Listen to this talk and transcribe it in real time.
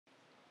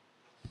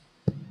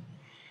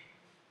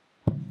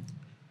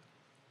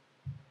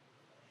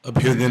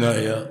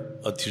അഭിനന്ദനായ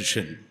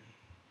അധ്യക്ഷൻ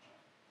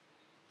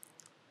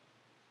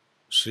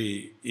ശ്രീ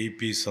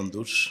ഇ.പി.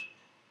 സന്തോഷ്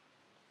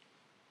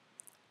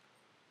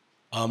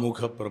ആമുഖ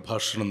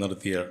പ്രഭാഷണം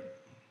നടത്തിയ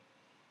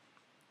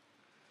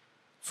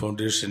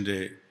ഫൗണ്ടേഷൻ്റെ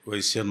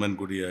വൈസ് ചെയർമാൻ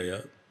കൂടിയായ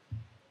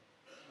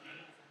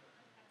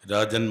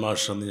രാജൻ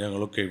മാഷ് എന്ന്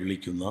ഞങ്ങളൊക്കെ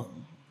വിളിക്കുന്ന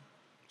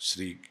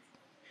ശ്രീ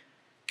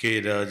കെ.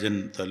 രാജൻ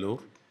തലൂർ,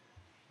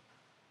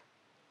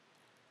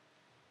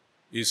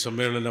 ഈ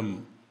സമ്മേളനം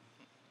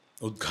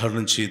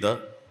ഉദ്ഘാടനം ചെയ്ത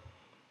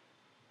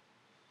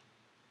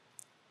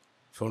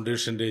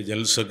ഫൗണ്ടേഷൻ്റെ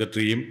ജനറൽ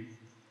സെക്രട്ടറിയും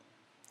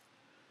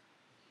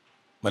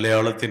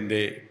മലയാളത്തിൻ്റെ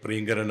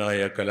പ്രിയങ്കരനായ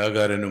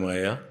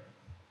കലാകാരനുമായ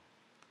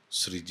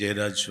ശ്രീ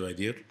ജയരാജ്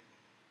വാര്യർ,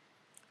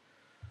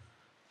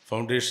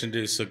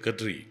 ഫൗണ്ടേഷൻ്റെ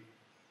സെക്രട്ടറി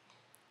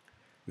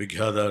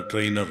വിഖ്യാത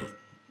ട്രെയിനർ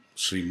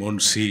ശ്രീ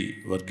മോൻസി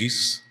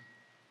വർഗീസ്,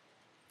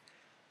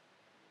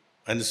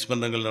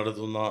 അനുസ്മരണങ്ങൾ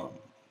നടത്തുന്ന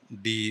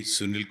ഡി.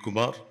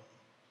 സുനിൽകുമാർ,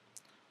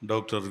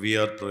 ഡോക്ടർ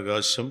വി.ആർ.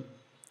 പ്രകാശം,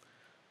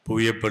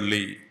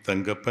 Pooyappally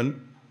Thankappan,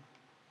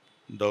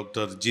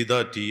 doctor Jitha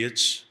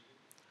ടി.എച്ച്.,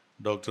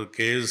 doctor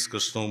KS.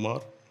 Krishnakumar,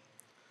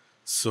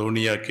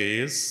 Sonia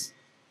KS.,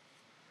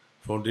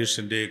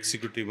 ഫൗണ്ടേഷൻ്റെ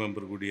executive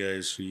member കൂടിയായ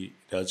Shri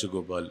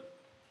Rajagopal,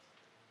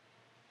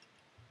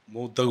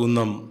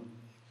 Moothakunnam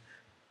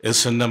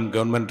SNM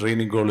government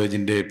training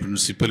കോളേജിൻ്റെ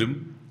പ്രിൻസിപ്പലും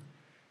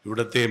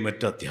ഇവിടുത്തെ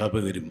മറ്റ്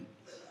അധ്യാപകരും,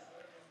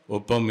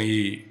 ഒപ്പം ഈ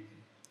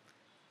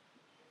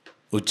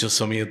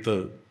ഉച്ചസമയത്ത്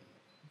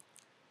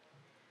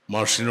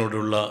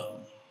മാഷിനോടുള്ള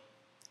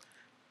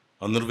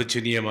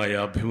അനിർവചനീയമായ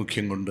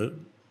ആഭിമുഖ്യം കൊണ്ട്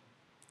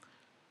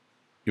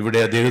ഇവിടെ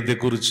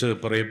അദ്ദേഹത്തെക്കുറിച്ച്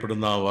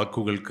പറയപ്പെടുന്ന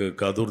വാക്കുകൾക്ക്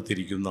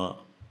കാതോർത്തിരിക്കുന്ന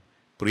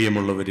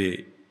പ്രിയമുള്ളവരെ,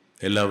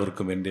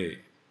 എല്ലാവർക്കും എൻ്റെ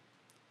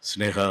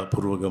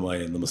സ്നേഹപൂർവകമായ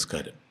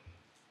നമസ്കാരം.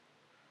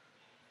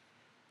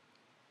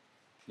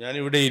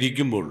 ഞാനിവിടെ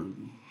ഇരിക്കുമ്പോൾ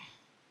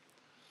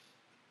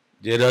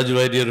ജയരാജ്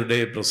വാര്യരുടെ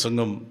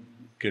പ്രസംഗം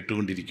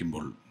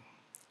കേട്ടുകൊണ്ടിരിക്കുമ്പോൾ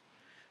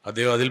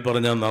അദ്ദേഹം അതിൽ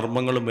പറഞ്ഞ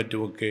നർമ്മങ്ങളും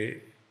മറ്റുമൊക്കെ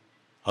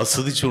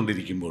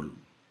ആസ്വദിച്ചുകൊണ്ടിരിക്കുമ്പോൾ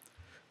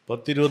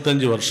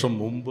 10-25 വർഷം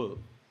മുമ്പ്,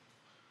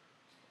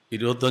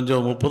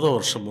 25-30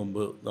 വർഷം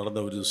മുമ്പ് നടന്ന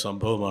ഒരു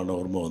സംഭവമാണ്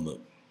ഓർമ്മ വന്നത്.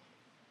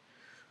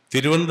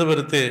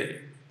 തിരുവനന്തപുരത്തെ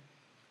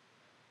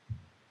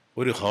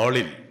ഒരു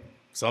ഹാളിൽ,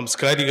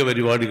 സാംസ്കാരിക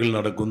പരിപാടികൾ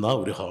നടക്കുന്ന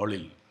ഒരു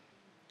ഹാളിൽ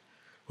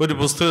ഒരു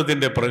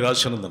പുസ്തകത്തിൻ്റെ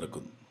പ്രകാശനം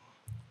നടക്കുന്നു.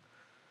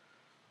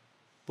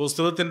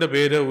 പുസ്തകത്തിൻ്റെ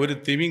പേര് ഒരു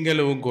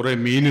തിമിംഗലവും കുറേ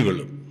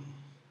മീനുകളും.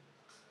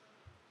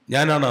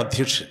 ഞാനാണ്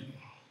അധ്യക്ഷൻ.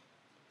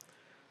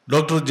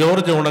 ഡോക്ടർ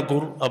ജോർജ്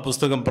ഓണക്കൂർ ആ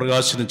പുസ്തകം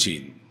പ്രകാശനം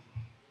ചെയ്യുന്നു.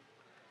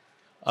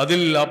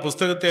 അതിൽ ആ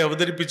പുസ്തകത്തെ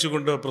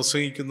അവതരിപ്പിച്ചുകൊണ്ട്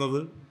പ്രസംഗിക്കുന്നത്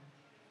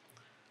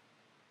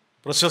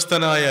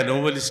പ്രശസ്തനായ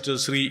നോവലിസ്റ്റ്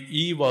ശ്രീ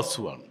ഇ.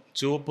 വാസുവാണ്.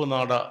 ചുവപ്പ്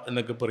നാട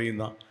എന്നൊക്കെ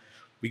പറയുന്ന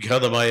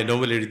വിഖ്യാതമായ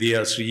നോവൽ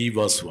എഴുതിയ ശ്രീ ഇ.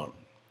 വാസുവാണ്.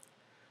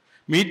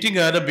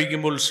 മീറ്റിംഗ്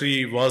ആരംഭിക്കുമ്പോൾ ശ്രീ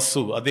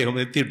വാസു അദ്ദേഹം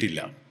എത്തിയിട്ടില്ല.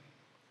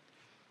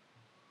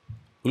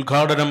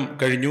 ഉദ്ഘാടനം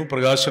കഴിഞ്ഞു,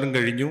 പ്രകാശനം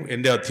കഴിഞ്ഞു,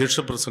 എൻ്റെ അധ്യക്ഷ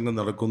പ്രസംഗം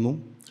നടക്കുന്നു.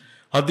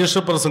 അധ്യക്ഷ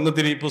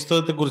പ്രസംഗത്തിൽ ഈ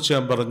പുസ്തകത്തെക്കുറിച്ച്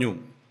ഞാൻ പറഞ്ഞു,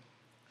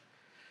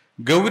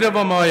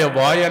 ഗൗരവമായ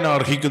വായന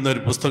അർഹിക്കുന്ന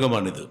ഒരു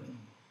പുസ്തകമാണിത്.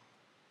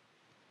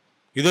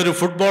 ഇതൊരു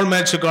ഫുട്ബോൾ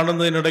മാച്ച്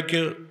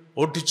കാണുന്നതിനിടയ്ക്ക്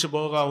ഓട്ടിച്ചു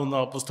പോകാവുന്ന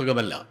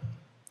പുസ്തകമല്ല.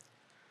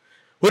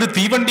 ഒരു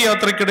തീവണ്ടി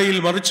യാത്രക്കിടയിൽ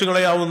മറിച്ചു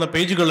കളയാവുന്ന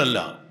പേജുകളല്ല.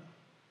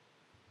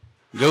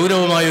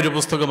 ഗൗരവമായൊരു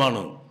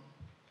പുസ്തകമാണ്.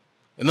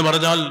 എന്ന്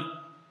പറഞ്ഞാൽ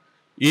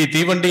ഈ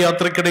തീവണ്ടി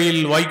യാത്രക്കിടയിൽ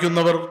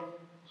വായിക്കുന്നവർ,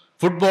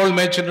 ഫുട്ബോൾ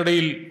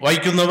മാച്ചിനിടയിൽ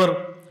വായിക്കുന്നവർ,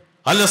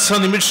 അലസ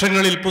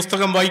നിമിഷങ്ങളിൽ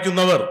പുസ്തകം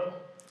വായിക്കുന്നവർ,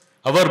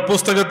 അവർ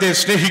പുസ്തകത്തെ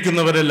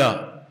സ്നേഹിക്കുന്നവരല്ല,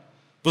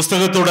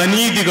 പുസ്തകത്തോട്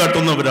അനീതി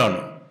കാട്ടുന്നവരാണ്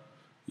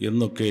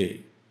എന്നൊക്കെ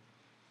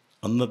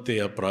അന്നത്തെ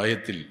ആ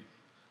പ്രായത്തിൽ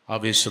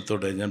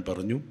ആവേശത്തോടെ ഞാൻ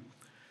പറഞ്ഞു.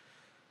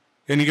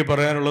 എനിക്ക്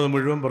പറയാനുള്ളത്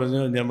മുഴുവൻ പറഞ്ഞ്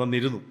ഞാൻ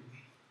വന്നിരുന്നു.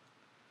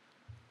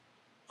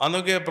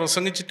 അന്നൊക്കെ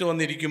പ്രസംഗിച്ചിട്ട്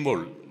വന്നിരിക്കുമ്പോൾ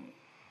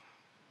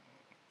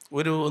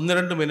ഒരു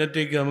 1-2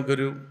 മിനിറ്റേക്ക്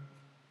നമുക്കൊരു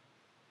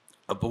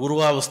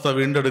പൂർവാവസ്ഥ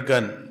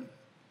വീണ്ടെടുക്കാൻ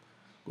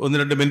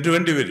 1-2 മിനിറ്റ്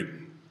വേണ്ടി വരും.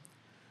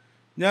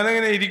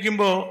 ഞാനങ്ങനെ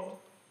ഇരിക്കുമ്പോൾ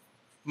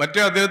മറ്റേ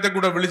അദ്ദേഹത്തെ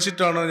കൂടെ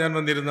വിളിച്ചിട്ടാണ് ഞാൻ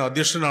വന്നിരുന്നത്.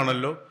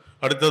 അധ്യക്ഷനാണല്ലോ.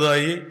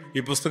 അടുത്തതായി ഈ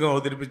പുസ്തകം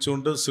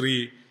അവതരിപ്പിച്ചുകൊണ്ട് ശ്രീ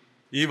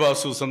ഇ.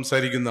 വാസു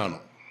സംസാരിക്കുന്നതാണ്.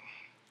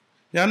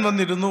 ഞാൻ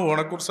വന്നിരുന്നു.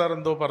 ഓണക്കൂർ സാർ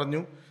എന്തോ പറഞ്ഞു.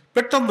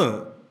 പെട്ടെന്ന്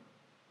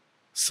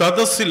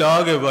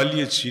സദസ്സിലാകെ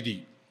വലിയ ചിരി.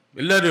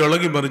 എല്ലാവരും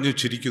ഇളകി മറിഞ്ഞു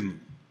ചിരിക്കുന്നു.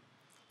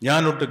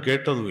 ഞാനൊട്ട്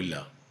കേട്ടതുമില്ല.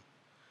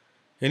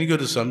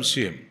 എനിക്കൊരു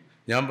സംശയം,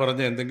 ഞാൻ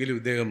പറഞ്ഞ എന്തെങ്കിലും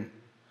ഇദ്ദേഹം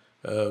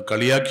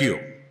കളിയാക്കിയോ?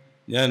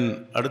 ഞാൻ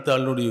അടുത്ത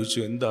ആളിനോട് ചോദിച്ചു,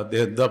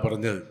 അദ്ദേഹം എന്താ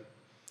പറഞ്ഞത്?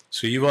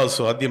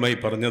 ശ്രീവാസു ആദ്യമായി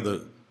പറഞ്ഞത്,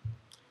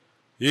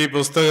 ഈ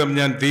പുസ്തകം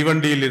ഞാൻ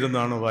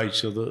തീവണ്ടിയിലിരുന്നാണ്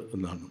വായിച്ചത്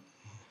എന്നാണ്.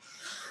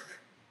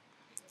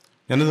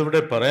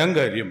 ഞാനിതിവിടെ പറയാൻ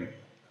കാര്യം,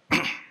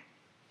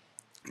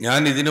 ഞാൻ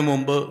ഇതിനു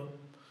മുമ്പ്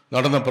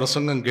നടന്ന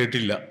പ്രസംഗം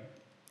കേട്ടില്ല.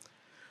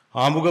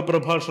 ആമുഖ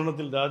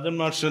പ്രഭാഷണത്തിൽ രാജൻ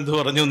മാഷ് എന്ത്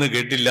പറഞ്ഞു എന്ന്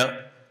കേട്ടില്ല.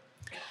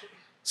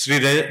 ശ്രീ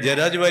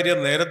ജയരാജ് വാര്യർ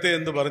നേരത്തെ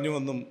എന്ത്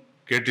പറഞ്ഞുവെന്നും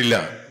കേട്ടില്ല.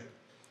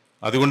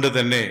 അതുകൊണ്ട്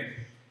തന്നെ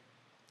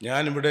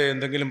ഞാനിവിടെ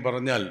എന്തെങ്കിലും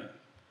പറഞ്ഞാൽ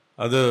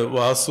അത്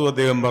വാസു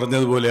അദ്ദേഹം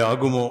പറഞ്ഞതുപോലെ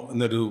ആകുമോ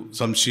എന്നൊരു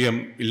സംശയം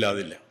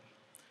ഇല്ലാതില്ല.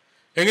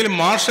 എങ്കിലും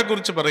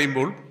മാഷെക്കുറിച്ച്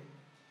പറയുമ്പോൾ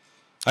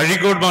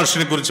അഴീക്കോട്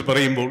മാഷിനെ കുറിച്ച്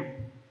പറയുമ്പോൾ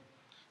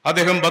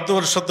അദ്ദേഹം 10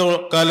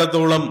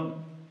 വർഷക്കാലത്തോളം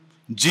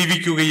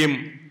ജീവിക്കുകയും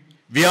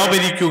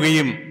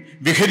വ്യാപരിക്കുകയും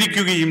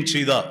വിഹരിക്കുകയും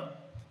ചെയ്ത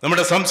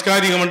നമ്മുടെ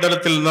സാംസ്കാരിക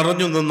മണ്ഡലത്തിൽ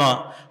നിറഞ്ഞു നിന്ന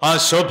ആ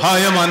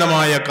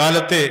ശോഭായമാനമായ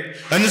കാലത്തെ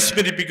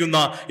അനുസ്മരിപ്പിക്കുന്ന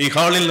ഈ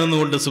ഹാളിൽ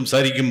നിന്നുകൊണ്ട്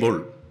സംസാരിക്കുമ്പോൾ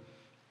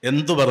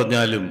എന്തു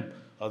പറഞ്ഞാലും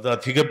അത്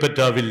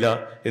അധികപ്പറ്റാവില്ല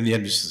എന്ന്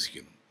ഞാൻ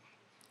വിശ്വസിക്കുന്നു.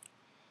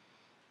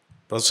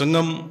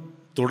 പ്രസംഗം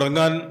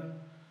തുടങ്ങാൻ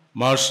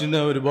മാഷിന്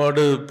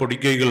ഒരുപാട്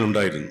പൊടിക്കൈകൾ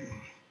ഉണ്ടായിരുന്നു.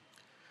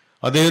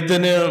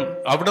 അദ്ദേഹത്തിന്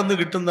അവിടെ നിന്ന്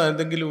കിട്ടുന്ന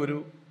എന്തെങ്കിലും ഒരു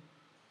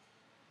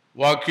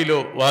വാക്കിലോ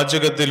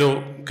വാചകത്തിലോ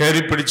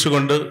കയറി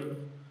പിടിച്ചുകൊണ്ട്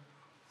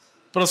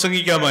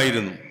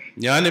പ്രസംഗിക്കാമായിരുന്നു.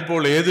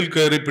 ഞാനിപ്പോൾ ഏതിൽ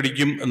കയറി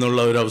പിടിക്കും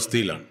എന്നുള്ള ഒരു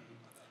അവസ്ഥയിലാണ്.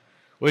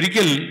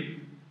 ഒരിക്കൽ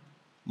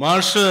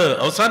മാഷ്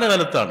അവസാന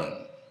കാലത്താണ്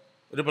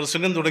ഒരു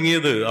പ്രസംഗം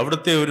തുടങ്ങിയത്.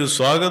 അവിടുത്തെ ഒരു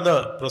സ്വാഗത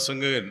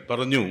പ്രസംഗകൻ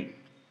പറഞ്ഞു,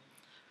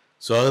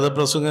 സ്വാഗത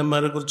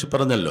പ്രസംഗന്മാരെ കുറിച്ച്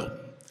പറഞ്ഞല്ലോ,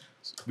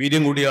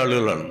 വീര്യം കൂടിയ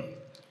ആളുകളാണ്.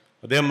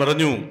 അദ്ദേഹം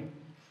പറഞ്ഞു,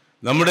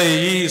 നമ്മുടെ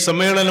ഈ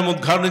സമ്മേളനം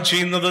ഉദ്ഘാടനം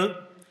ചെയ്യുന്നത്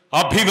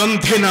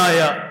അഭിവന്ധ്യനായ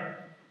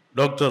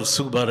ഡോക്ടർ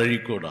സുകുമാർ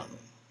അഴീക്കോടാണ്.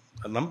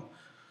 കാരണം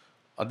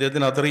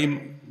അദ്ദേഹത്തിന് അത്രയും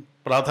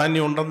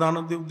പ്രാധാന്യം ഉണ്ടെന്നാണ്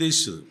അദ്ദേഹം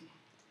ഉദ്ദേശിച്ചത്.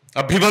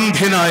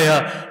 അഭിവന്ധ്യനായ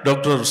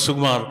ഡോക്ടർ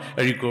സുകുമാർ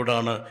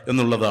അഴീക്കോടാണ്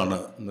എന്നുള്ളതാണ്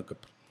എന്നൊക്കെ.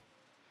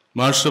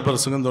 മാഷ്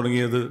പ്രസംഗം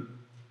തുടങ്ങിയത്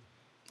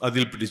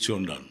അതിൽ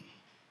പിടിച്ചുകൊണ്ടാണ്.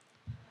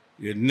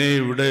 എന്നെ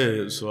ഇവിടെ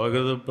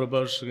സ്വാഗത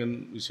പ്രഭാഷകൻ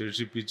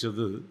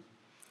വിശേഷിപ്പിച്ചത്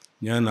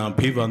ഞാൻ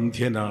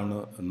അഭിവന്ധ്യനാണ്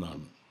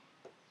എന്നാണ്.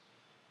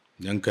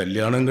 ഞാൻ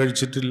കല്യാണം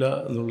കഴിച്ചിട്ടില്ല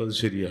എന്നുള്ളത്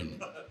ശരിയാണ്.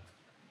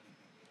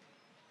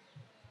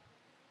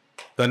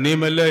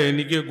 തന്നെയുമല്ല,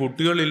 എനിക്ക്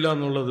കുട്ടികളില്ല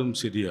എന്നുള്ളതും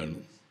ശരിയാണ്,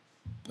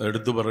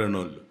 എടുത്തു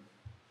പറയണമല്ലോ.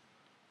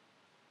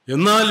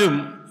 എന്നാലും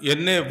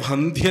എന്നെ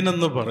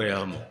വന്ധ്യനെന്ന്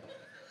പറയാമോ?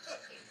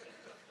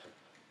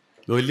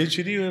 വലിയ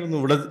ചിരിയായിരുന്നു.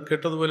 ഇവിടെ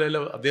കേട്ടതുപോലെ അല്ല,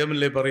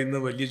 അദ്ദേഹമല്ലേ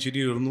പറയുന്നത്, വലിയ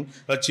ചിരിയായിരുന്നു.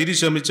 ആ ചിരി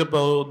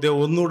ശമിച്ചപ്പോൾ അദ്ദേഹം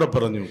ഒന്നുകൂടെ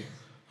പറഞ്ഞു,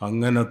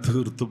 അങ്ങനെ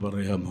തീർത്തു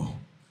പറയാമോ?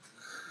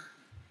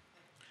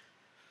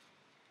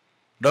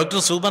 ഡോക്ടർ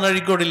സുകുമാർ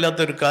അഴീക്കോട് ഇല്ലാത്ത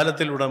ഒരു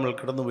കാലത്തിലൂടെ നമ്മൾ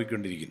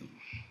കടന്നുപോയിക്കൊണ്ടിരിക്കുന്നു.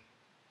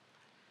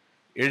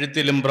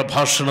 എഴുത്തിലും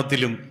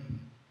പ്രഭാഷണത്തിലും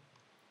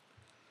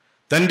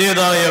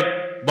തൻ്റെതായ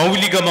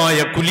മൗലികമായ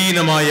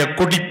കുലീനമായ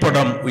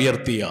കൊടിപ്പടം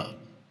ഉയർത്തിയ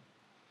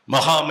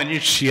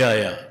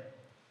മഹാമനുഷ്യായ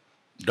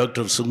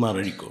ഡോക്ടർ സുകുമാർ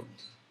അഴീക്കോട്.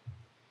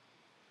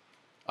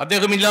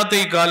 അദ്ദേഹമില്ലാത്ത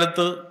ഈ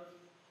കാലത്ത്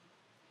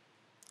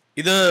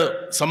ഇത്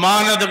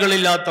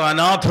സമാനതകളില്ലാത്ത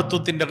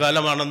അനാഥത്വത്തിൻ്റെ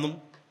കാലമാണെന്നും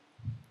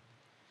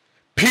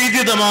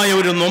ഭീതിതമായ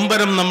ഒരു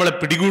നൊമ്പരം നമ്മളെ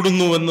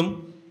പിടികൂടുന്നുവെന്നും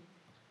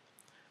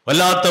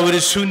വല്ലാത്ത ഒരു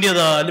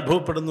ശൂന്യത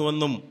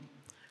അനുഭവപ്പെടുന്നുവെന്നും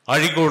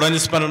അഴീക്കോട്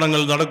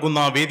അനുസ്മരണങ്ങൾ നടക്കുന്ന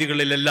ആ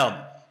വേദികളിലെല്ലാം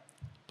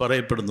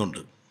പറയപ്പെടുന്നുണ്ട്.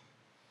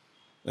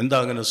 എന്താ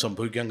അങ്ങനെ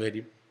സംഭവിക്കാൻ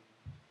കാര്യം?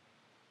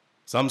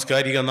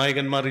 സാംസ്കാരിക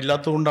നായകന്മാർ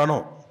ഇല്ലാത്തതുകൊണ്ടാണോ?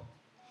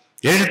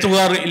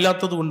 എഴുത്തുകാർ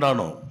ഇല്ലാത്തത്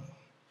കൊണ്ടാണോ?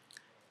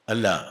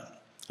 അല്ല,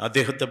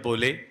 അദ്ദേഹത്തെ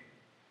പോലെ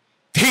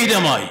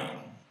ധീരമായി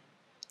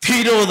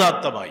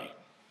ധീരോദാത്തമായി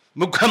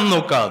മുഖം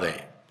നോക്കാതെ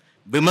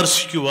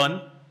വിമർശിക്കുവാൻ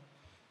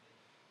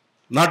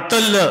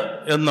നട്ടെല്ല്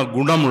എന്ന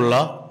ഗുണമുള്ള,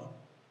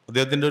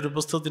 അദ്ദേഹത്തിൻ്റെ ഒരു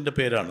പുസ്തകത്തിൻ്റെ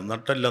പേരാണ്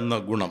നട്ടെല്ലെന്ന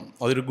ഗുണം,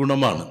 അതൊരു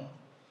ഗുണമാണ്.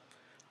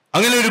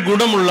 അങ്ങനെ ഒരു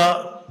ഗുണമുള്ള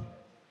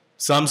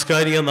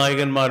സാംസ്കാരിക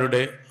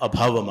നായകന്മാരുടെ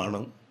അഭാവമാണ്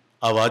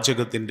ആ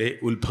വാചകത്തിൻ്റെ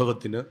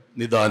ഉത്ഭവത്തിന്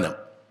നിദാനം.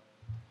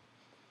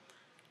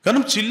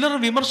 കാരണം ചില്ലറ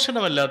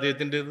വിമർശനമല്ല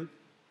അദ്ദേഹത്തിൻ്റെത്.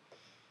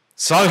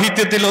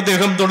 സാഹിത്യത്തിൽ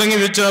അദ്ദേഹം തുടങ്ങി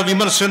വെച്ച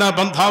വിമർശന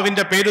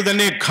പന്ഥാവിൻ്റെ പേര്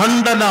തന്നെ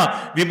ഖണ്ഡന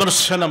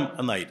വിമർശനം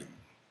എന്നായിരുന്നു.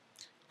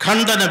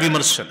 ഖണ്ഡന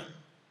വിമർശനം.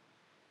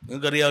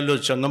 നിങ്ങൾക്കറിയാമല്ലോ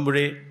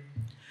ചങ്ങമ്പുഴയെ,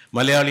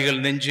 മലയാളികൾ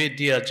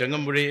നെഞ്ചേറ്റിയ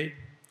ചങ്ങമ്പുഴയെ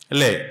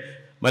അല്ലേ?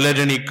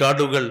 മലരണി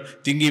കാടുകൾ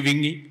തിങ്ങി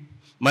വിങ്ങി,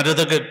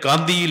 മരതക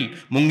കാന്തിയിൽ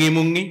മുങ്ങി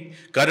മുങ്ങി,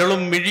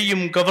 കരളും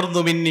മിഴിയും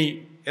കവർന്നു മിന്നി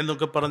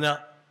എന്നൊക്കെ പറഞ്ഞ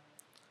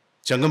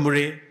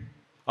ചങ്ങമ്പുഴയെ,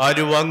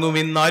 ആരു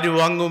വാങ്ങുമിന്നാരു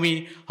വാങ്ങുമീ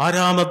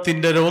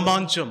ആരാമത്തിൻ്റെ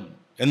രോമാഞ്ചം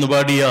എന്ന്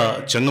പാടിയ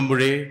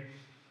ചങ്ങമ്പുഴയെ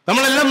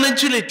നമ്മളെല്ലാം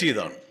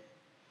നെഞ്ചിലേറ്റിയതാണ്.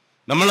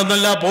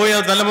 നമ്മളെന്നല്ല പോയ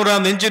തലമുറ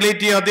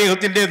നെഞ്ചിലേറ്റിയ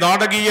അദ്ദേഹത്തിൻ്റെ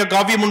നാടകീയ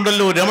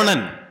കാവ്യമുണ്ടല്ലോ,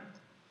 രമണൻ.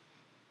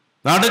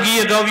 നാടകീയ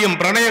കാവ്യം,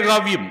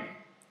 പ്രണയകാവ്യം,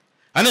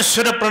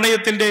 അനശ്വര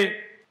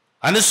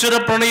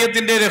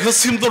പ്രണയത്തിൻ്റെ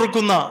രഹസ്യം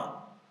തുറക്കുന്ന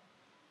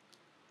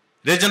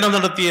രചന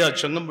നടത്തിയ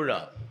ചങ്ങമ്പുഴ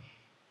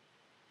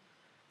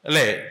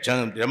അല്ലേ?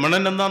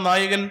 രമണൻ എന്ന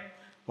നായകൻ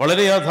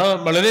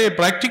വളരെ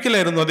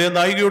പ്രാക്ടിക്കലായിരുന്നു. അദ്ദേഹം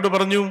നായികയോട്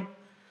പറഞ്ഞു,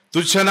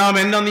 തുച്ഛനാം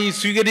എന്നെ നീ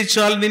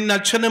സ്വീകരിച്ചാൽ നിന്റെ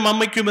അച്ഛനും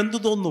അമ്മയ്ക്കും എന്തു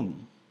തോന്നും?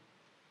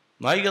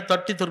 നായിക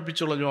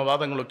തട്ടിത്തെറിപ്പിച്ചുള്ളഞ്ഞു ആ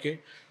വാദങ്ങളൊക്കെ.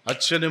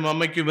 അച്ഛനും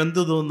അമ്മയ്ക്കും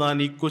എന്തു തോന്നാൻ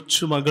ഈ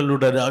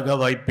കൊച്ചുമകളുടെ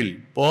രാഗവായ്പിൽ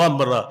പോകാൻ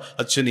പറ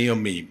അച്ഛനെയും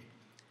അമ്മയും.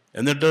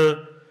 എന്നിട്ട്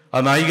ആ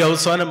നായിക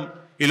അവസാനം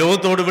ഈ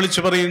ലോകത്തോട്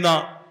വിളിച്ചു പറയുന്ന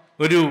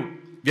ഒരു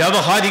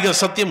വ്യാവഹാരിക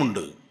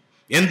സത്യമുണ്ട്,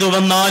 എന്തു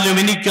വന്നാലും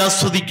എനിക്ക്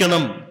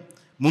ആസ്വദിക്കണം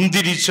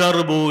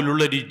മുന്തിരിച്ചാറ്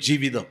പോലുള്ളൊരു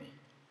ജീവിതം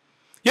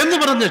എന്ന്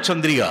പറഞ്ഞ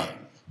ചന്ദ്രിക.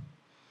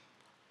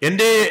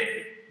 എൻ്റെ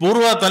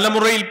പൂർവ്വ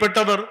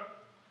തലമുറയിൽപ്പെട്ടവർ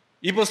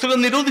ഈ പുസ്തകം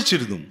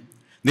നിരോധിച്ചിരുന്നു.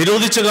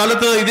 നിരോധിച്ച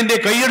കാലത്ത് ഇതിൻ്റെ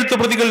കൈയെഴുത്ത്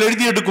പ്രതികൾ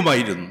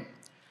എഴുതിയെടുക്കുമായിരുന്നു.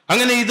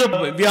 അങ്ങനെ ഇത്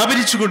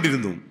വ്യാപരിച്ചു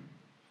കൊണ്ടിരുന്നു.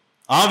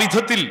 ആ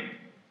വിധത്തിൽ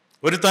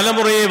ഒരു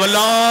തലമുറയെ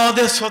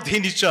വല്ലാതെ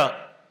സ്വാധീനിച്ച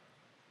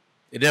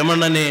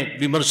രമണനെ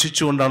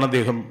വിമർശിച്ചുകൊണ്ടാണ്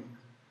അദ്ദേഹം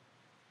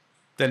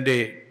തൻ്റെ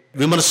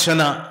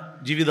വിമർശന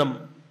ജീവിതം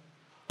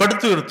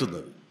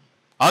പടുത്തുയർത്തുന്നത്.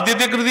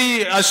 ആദ്യത്തെ കൃതി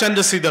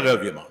ആശാന്റെ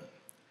സീതാകാവ്യമാണ്.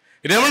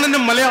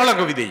 രമണനും മലയാള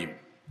കവിതയും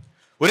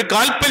ഒരു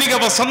കാൽപ്പനിക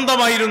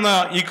വസന്തമായിരുന്ന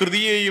ഈ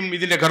കൃതിയെയും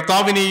ഇതിൻ്റെ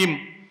കർത്താവിനെയും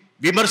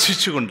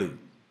വിമർശിച്ചുകൊണ്ട്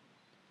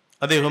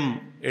അദ്ദേഹം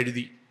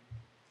എഴുതി.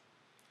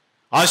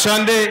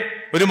 ആശാന്റെ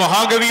ഒരു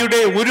മഹാകവിയുടെ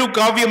ഒരു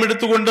കാവ്യം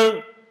എടുത്തുകൊണ്ട്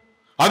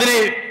അതിനെ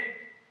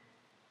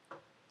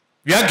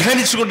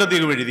വ്യാഖ്യാനിച്ചുകൊണ്ട്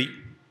അദ്ദേഹം എഴുതി.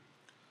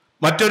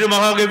 മറ്റൊരു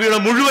മഹാകവിയുടെ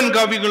മുഴുവൻ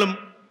കാവ്യങ്ങളും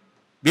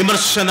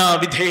വിമർശന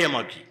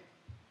വിധേയമാക്കി,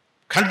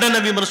 ഖണ്ഡന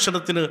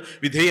വിമർശനത്തിന്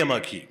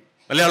വിധേയമാക്കി.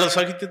 മലയാള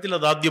സാഹിത്യത്തിൽ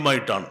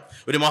അതാദ്യമായിട്ടാണ്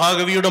ഒരു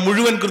മഹാകവിയുടെ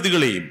മുഴുവൻ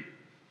കൃതികളെയും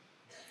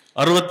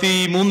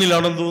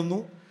 63 തോന്നുന്നു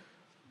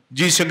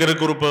ജി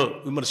ശങ്കരക്കുറുപ്പ്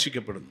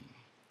വിമർശിക്കപ്പെടുന്നു.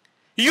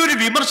 ഈ ഒരു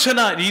വിമർശന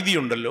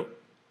രീതിയുണ്ടല്ലോ,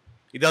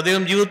 ഇത്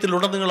അദ്ദേഹം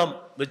ജീവിതത്തിലുടനീളം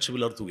വെച്ച്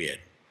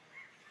പുലർത്തുകയായിരുന്നു.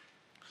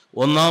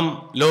 1-ാം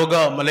ലോക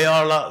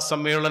മലയാള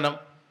സമ്മേളനം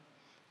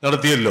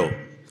നടത്തിയല്ലോ,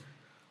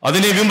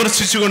 അതിനെ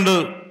വിമർശിച്ചുകൊണ്ട്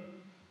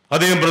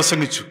അദ്ദേഹം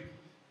പ്രസംഗിച്ചു.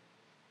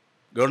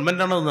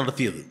 ഗവൺമെന്റാണ് അത്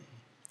നടത്തിയത്.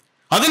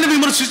 അതിനെ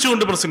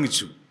വിമർശിച്ചുകൊണ്ട്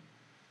പ്രസംഗിച്ചു.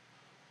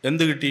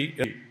 എന്ത് കിട്ടി?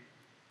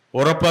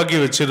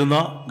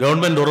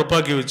 ഗവൺമെന്റ്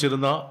ഉറപ്പാക്കി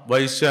വെച്ചിരുന്ന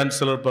വൈസ്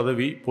ചാൻസലർ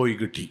പദവി പോയി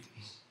കിട്ടി.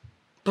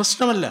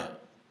 പ്രശ്നമല്ല.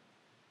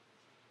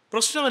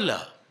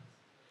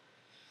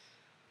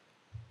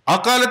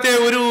 അക്കാലത്തെ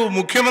ഒരു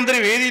മുഖ്യമന്ത്രി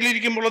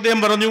വേദിയിലിരിക്കുമ്പോൾ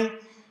അദ്ദേഹം പറഞ്ഞു,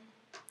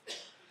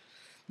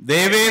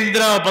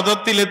 ദേവേന്ദ്ര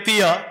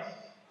പദത്തിലെത്തിയ,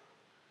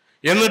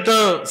 എന്നിട്ട്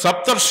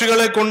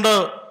സപ്തർഷികളെ കൊണ്ട്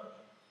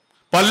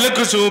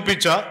പല്ലക്ക്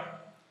ചുമപ്പിച്ച,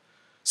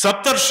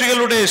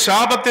 സപ്തർഷികളുടെ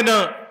ശാപത്തിന്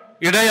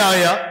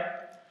ഇടയായ,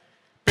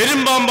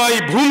 പെരുമ്പാമ്പായി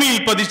ഭൂമിയിൽ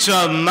പതിച്ച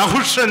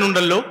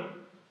നഹുഷനുണ്ടല്ലോ,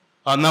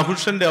 ആ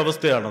നഹുഷന്റെ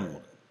അവസ്ഥയാണെന്ന്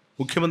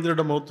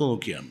മുഖ്യമന്ത്രിയുടെ മുഖത്ത്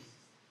നോക്കിയാണ്.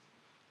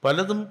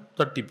 പലതും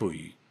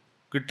തട്ടിപ്പോയി,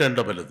 കിട്ടേണ്ട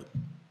പലതും.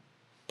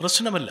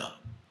 പ്രശ്നമല്ല.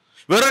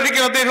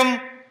 വേറൊരിക്കൽ അദ്ദേഹം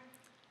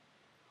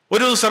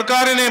ഒരു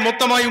സർക്കാരിനെ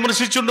മൊത്തമായി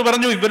വിമർശിച്ചുകൊണ്ട്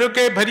പറഞ്ഞു,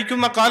 ഇവരൊക്കെ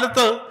ഭരിക്കുന്ന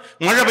കാലത്ത്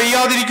മഴ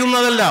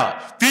പെയ്യാതിരിക്കുന്നതല്ല,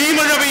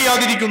 തീമഴ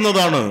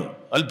പെയ്യാതിരിക്കുന്നതാണ്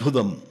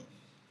അത്ഭുതം.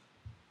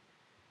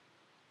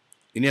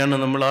 ഇനിയാണ്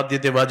നമ്മൾ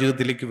ആദ്യത്തെ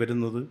വാചകത്തിലേക്ക്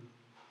വരുന്നത്.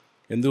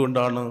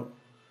 എന്തുകൊണ്ടാണ്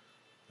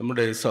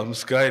നമ്മുടെ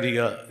സാംസ്കാരിക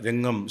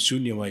രംഗം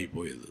ശൂന്യമായി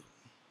പോയത്?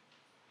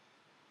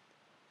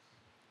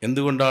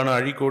 എന്തുകൊണ്ടാണ്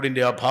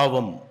അഴീക്കോടിൻ്റെ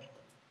അഭാവം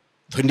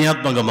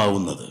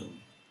ധ്വന്യാത്മകമാവുന്നത്?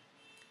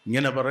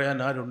 ഇങ്ങനെ പറയാൻ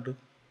ആരുണ്ട്?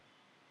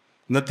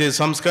 ഇന്നത്തെ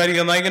സാംസ്കാരിക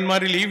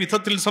നായകന്മാരിൽ ഈ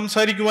വിധത്തിൽ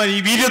സംസാരിക്കുവാൻ, ഈ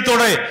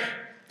വീര്യത്തോടെ,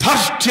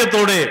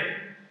 ധാർഷ്ട്യത്തോടെ,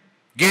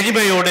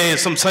 ഗരിമയോടെ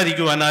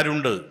സംസാരിക്കുവാൻ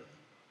ആരുണ്ട്?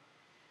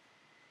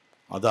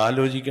 അത്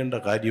ആലോചിക്കേണ്ട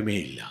കാര്യമേ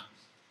ഇല്ല.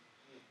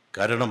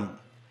 കാരണം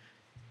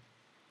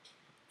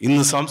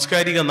ഇന്ന്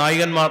സാംസ്കാരിക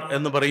നായകന്മാർ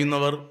എന്ന്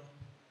പറയുന്നവർ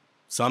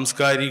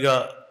സാംസ്കാരിക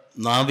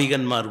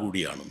നാവികന്മാർ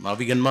കൂടിയാണ്.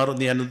 നാവികന്മാർ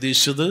എന്ന് ഞാൻ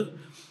ഉദ്ദേശിച്ചത്,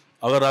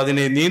 അവർ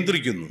അതിനെ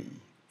നിയന്ത്രിക്കുന്നു.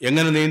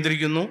 എങ്ങനെ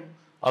നിയന്ത്രിക്കുന്നു?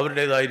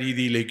 അവരുടേതായ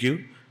രീതിയിലേക്ക്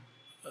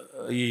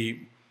ഈ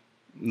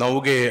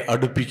നൗകയെ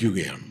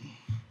അടുപ്പിക്കുകയാണ്.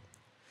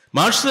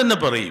 മാഷ് തന്നെ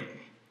പറയും,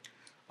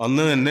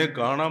 അന്ന് എന്നെ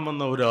കാണാൻ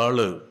വന്ന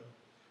ഒരാള്,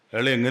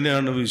 അയാളെ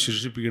എങ്ങനെയാണ്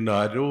വിശേഷിപ്പിക്കേണ്ടത്?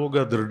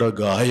 അരോഗദൃഢ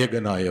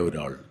ഗായകനായ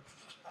ഒരാൾ.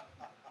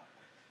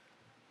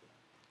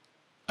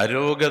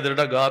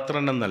 അരോഗദൃഢ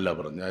ഗാത്രൻ എന്നല്ല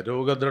പറഞ്ഞു,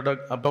 അരോഗദൃഢ.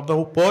 അപ്പം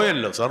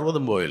പോയല്ലോ,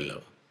 സർവ്വതും പോയല്ലോ.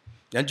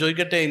 ഞാൻ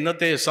ചോദിക്കട്ടെ,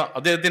 ഇന്നത്തെ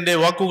അദ്ദേഹത്തിൻ്റെ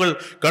വാക്കുകൾ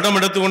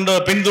കടമെടുത്തുകൊണ്ട്,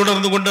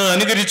 പിന്തുടർന്നുകൊണ്ട്,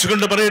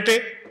 അനുകരിച്ചുകൊണ്ട് പറയട്ടെ,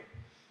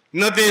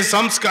 ഇന്നത്തെ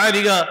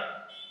സാംസ്കാരിക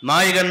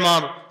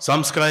നായകന്മാർ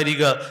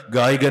സാംസ്കാരിക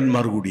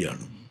ഗായകന്മാർ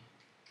കൂടിയാണ്.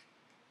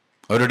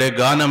 അവരുടെ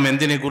ഗാനം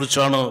എന്തിനെ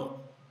കുറിച്ചാണ്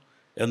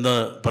എന്ന്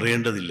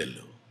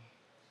പറയേണ്ടതില്ലല്ലോ.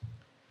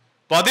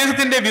 അപ്പൊ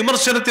അദ്ദേഹത്തിൻ്റെ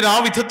വിമർശനത്തിന് ആ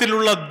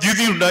വിധത്തിലുള്ള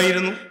ദ്യുതി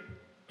ഉണ്ടായിരുന്നു,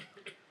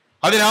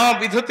 അതിന് ആ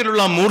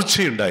വിധത്തിലുള്ള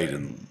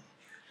മൂർച്ചയുണ്ടായിരുന്നു,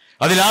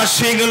 അതിൽ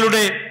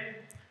ആശയങ്ങളുടെ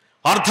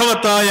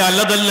അർത്ഥവത്തായ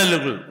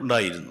അലതല്ലലുകൾ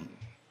ഉണ്ടായിരുന്നു.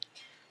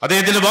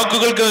 അദ്ദേഹത്തിൻ്റെ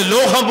വാക്കുകൾക്ക്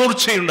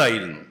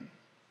ലോഹമൂർച്ചയുണ്ടായിരുന്നു.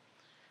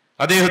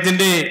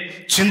 അദ്ദേഹത്തിൻ്റെ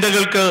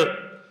ചിന്തകൾക്ക്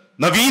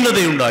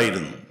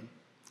നവീനതയുണ്ടായിരുന്നു.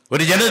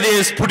 ഒരു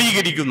ജനതയെ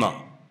സ്ഫുടീകരിക്കുന്ന,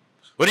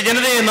 ഒരു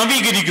ജനതയെ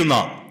നവീകരിക്കുന്ന,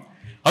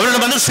 അവരുടെ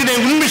മനസ്സിനെ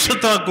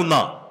ഉന്മിഷത്താക്കുന്ന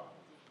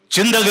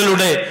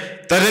ചിന്തകളുടെ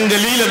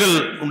തരംഗലീലകൾ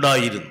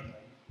ഉണ്ടായിരുന്നു.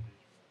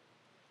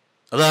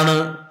 അതാണ്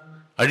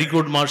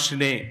അഴീക്കോട്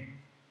മാഷിനെ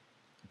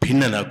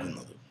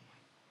ഭിന്നനാക്കുന്നത്.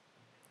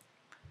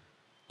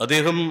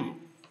 അദ്ദേഹം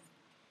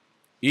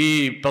ഈ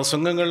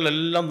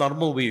പ്രസംഗങ്ങളിലെല്ലാം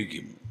നർമ്മം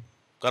ഉപയോഗിക്കും.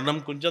 കാരണം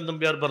കുഞ്ചൻ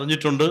നമ്പ്യാർ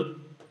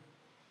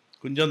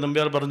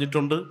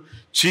പറഞ്ഞിട്ടുണ്ട്,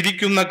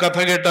 ചിരിക്കുന്ന കഥ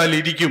കേട്ടാൽ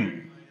ഇരിക്കും,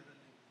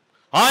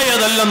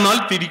 ആയതല്ലെന്നാൽ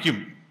തിരിക്കും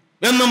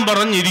എന്നും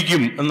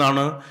പറഞ്ഞിരിക്കും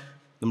എന്നാണ്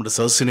നമ്മുടെ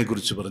സദസ്സിനെ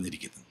കുറിച്ച്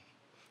പറഞ്ഞിരിക്കുന്നത്.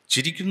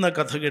 ചിരിക്കുന്ന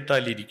കഥ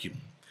കേട്ടാൽ ഇരിക്കും.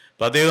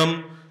 അപ്പം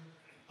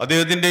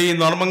അദ്ദേഹത്തിൻ്റെ ഈ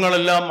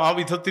നർമ്മങ്ങളെല്ലാം ആ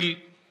വിധത്തിൽ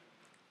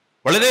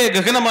വളരെ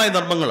ഗഹനമായ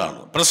നർമ്മങ്ങളാണ്.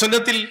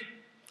 പ്രസംഗത്തിൽ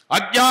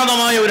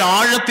അജ്ഞാതമായ ഒരു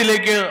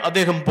ആഴത്തിലേക്ക്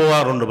അദ്ദേഹം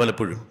പോകാറുണ്ട്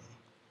പലപ്പോഴും.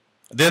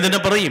 അദ്ദേഹം തന്നെ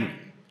പറയും,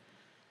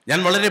 ഞാൻ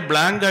വളരെ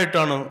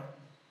ബ്ലാങ്കായിട്ടാണ്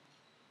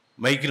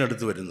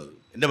മൈക്കിനടുത്ത് വരുന്നത്,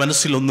 എൻ്റെ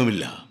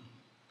മനസ്സിലൊന്നുമില്ല.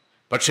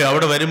 പക്ഷെ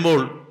അവിടെ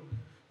വരുമ്പോൾ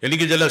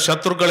എനിക്ക് ചില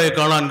ശത്രുക്കളെ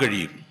കാണാൻ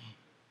കഴിയും.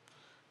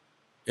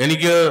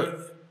 എനിക്ക്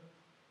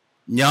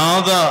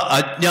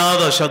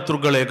അജ്ഞാത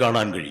ശത്രുക്കളെ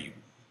കാണാൻ കഴിയും.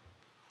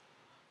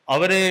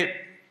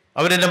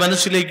 അവരെൻ്റെ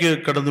മനസ്സിലേക്ക്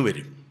കടന്നു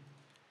വരും.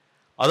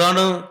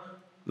 അതാണ്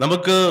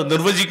നമുക്ക്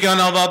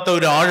നിർവചിക്കാനാവാത്ത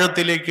ഒരു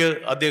ആഴത്തിലേക്ക്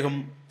അദ്ദേഹം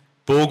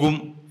പോകും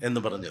എന്ന്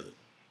പറഞ്ഞത്.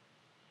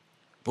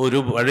 ഇപ്പോൾ ഒരു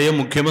പഴയ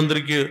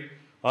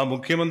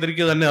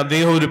മുഖ്യമന്ത്രിക്ക് തന്നെ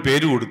അദ്ദേഹം ഒരു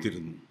പേര്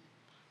കൊടുത്തിരുന്നു.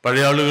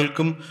 പഴയ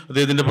ആളുകൾക്കും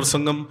അദ്ദേഹത്തിൻ്റെ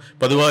പ്രസംഗം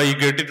പതിവായി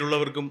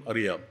കേട്ടിട്ടുള്ളവർക്കും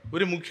അറിയാം.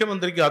 ഒരു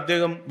മുഖ്യമന്ത്രിക്ക്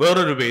അദ്ദേഹം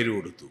വേറൊരു പേര്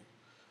കൊടുത്തു.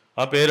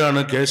 ആ പേരാണ്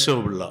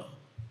കേശവപിള്ള.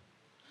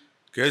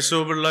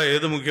 കേശവപിള്ള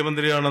ഏത്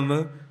മുഖ്യമന്ത്രിയാണെന്ന്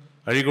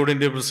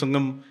അഴീക്കോടിൻ്റെ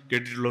പ്രസംഗം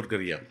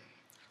കേട്ടിട്ടുള്ളവർക്കറിയാം.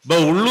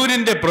 അപ്പോൾ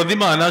ഉള്ളൂരിൻ്റെ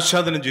പ്രതിമ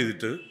അനാച്ഛാദനം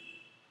ചെയ്തിട്ട്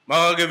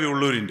മഹാകവി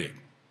ഉള്ളൂരിൻ്റെ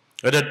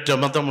ഒരൊറ്റ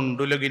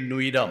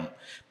മതമുണ്ടുലകിന്നുയിരാം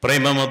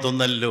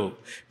പ്രേമമതൊന്നല്ലോ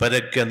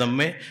പരക്കെ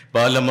നമ്മെ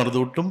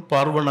ബാലമർദൂട്ടും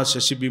പാർവണ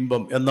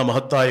ശശിബിംബം എന്ന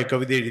മഹത്തായ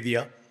കവിത എഴുതിയ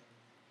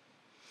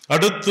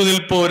അടുത്തു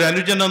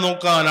നിൽപ്പോരനുജന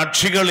നോക്കാൻ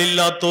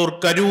അക്ഷികളില്ലാത്തോർ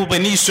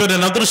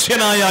കരൂപനീശ്വരൻ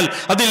അദൃശ്യനായാൽ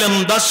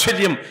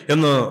അതിലെന്താശ്ചര്യം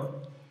എന്ന്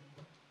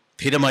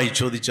ധീരമായി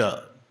ചോദിച്ച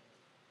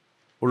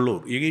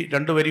ഉള്ളൂർ. ഈ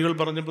 2 വരികൾ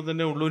പറഞ്ഞപ്പോൾ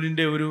തന്നെ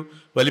ഉള്ളൂരിൻ്റെ ഒരു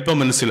വലിപ്പം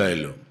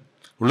മനസ്സിലായല്ലോ.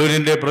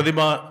 ഉള്ളൂരിൻ്റെ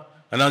പ്രതിമ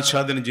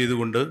അനാച്ഛാദനം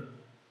ചെയ്തുകൊണ്ട്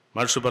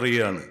മാഷ്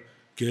പറയുകയാണ്,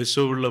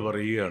 കേശവപിള്ള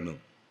പറയുകയാണ്,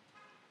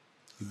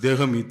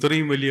 ഇദ്ദേഹം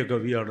ഇത്രയും വലിയ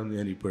കവിയാണെന്ന്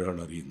ഞാൻ ഇപ്പോഴാണ്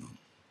അറിയുന്നത്.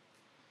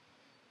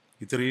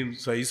 ഇത്രയും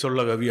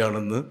സൈസുള്ള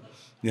കവിയാണെന്ന്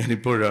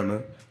ഞാനിപ്പോഴാണ്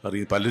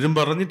അറിയുന്നത്. പലരും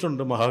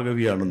പറഞ്ഞിട്ടുണ്ട്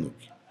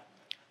മഹാകവിയാണെന്നൊക്കെ.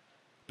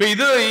 ഇപ്പം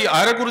ഇത് ഈ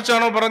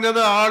ആരെക്കുറിച്ചാണോ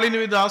പറഞ്ഞത്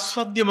ആളിനും ഇത്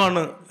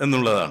ആസ്വാദ്യമാണ്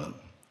എന്നുള്ളതാണ്.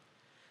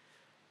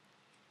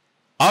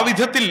 ആ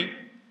വിധത്തിൽ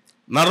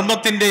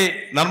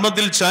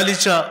നർമ്മത്തിൽ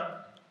ചാലിച്ച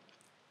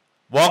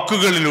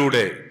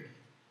വാക്കുകളിലൂടെ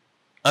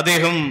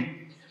അദ്ദേഹം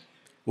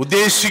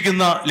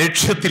ഉദ്ദേശിക്കുന്ന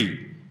ലക്ഷ്യത്തിൽ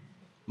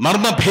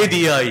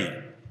മർമ്മഭേദിയായി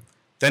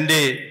തൻ്റെ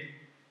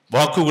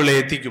വാക്കുകളെ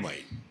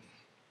എത്തിക്കുമായി.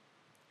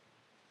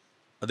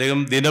 അദ്ദേഹം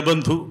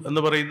ദിനബന്ധു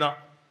എന്ന് പറയുന്ന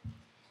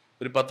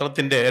ഒരു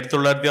പത്രത്തിൻ്റെ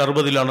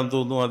 1960-ലാണെന്ന്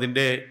തോന്നുന്നു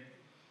അതിൻ്റെ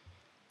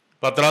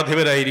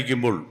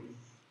പത്രാധിപരായിരിക്കുമ്പോൾ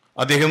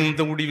അദ്ദേഹം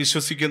കൂടി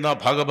വിശ്വസിക്കുന്ന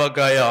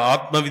ഭാഗഭാക്കായ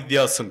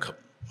ആത്മവിദ്യാസംഘം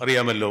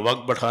അറിയാമല്ലോ,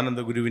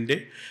 വാഗ്ഭടാനന്ദ ഗുരുവിൻ്റെ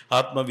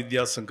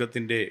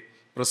ആത്മവിദ്യാസംഘത്തിൻ്റെ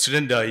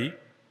പ്രസിഡൻ്റായി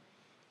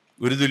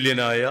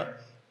ഗുരുതുല്യനായ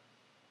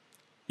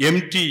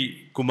MT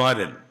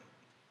കുമാരൻ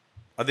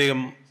അദ്ദേഹം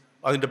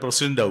അതിൻ്റെ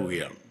പ്രസിഡൻ്റ്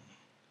ആവുകയാണ്.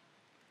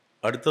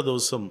 അടുത്ത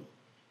ദിവസം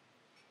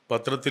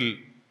പത്രത്തിൽ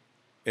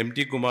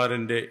MT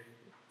കുമാരൻ്റെ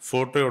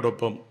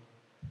ഫോട്ടോയോടൊപ്പം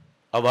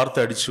ആ വാർത്ത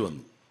അടിച്ചു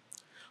വന്നു.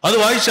 അത്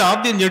വായിച്ച്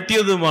ആദ്യം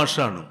ഞെട്ടിയത്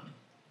മാഷാണ്.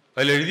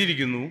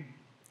 അതിലെഴുതിയിരിക്കുന്നു,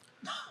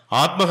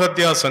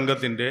 ആത്മഹത്യാ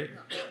സംഘത്തിൻ്റെ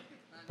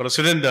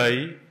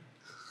പ്രസിഡൻ്റായി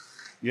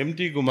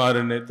MT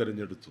കുമാരനെ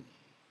തിരഞ്ഞെടുത്തു.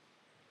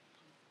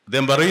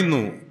 അദ്ദേഹം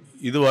പറയുന്നു,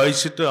 ഇത്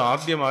വായിച്ചിട്ട്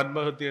ആദ്യം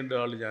ആത്മഹത്യ ചെയ്യേണ്ട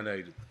ആൾ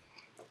ഞാനായിരുന്നു.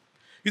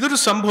 ഇതൊരു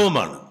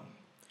സംഭവമാണ്.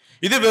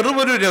 ഇത് വെറും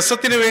ഒരു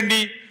രസത്തിന് വേണ്ടി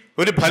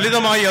ഒരു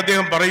ഫലിതമായി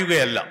അദ്ദേഹം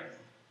പറയുകയല്ല,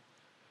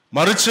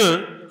 മറിച്ച്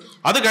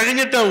അത്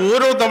കഴിഞ്ഞിട്ട്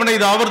ഓരോ തവണ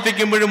ഇത്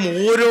ആവർത്തിക്കുമ്പോഴും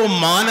ഓരോ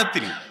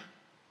മാനത്തിൽ,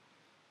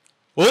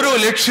 ഓരോ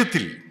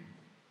ലക്ഷ്യത്തിൽ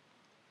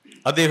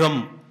അദ്ദേഹം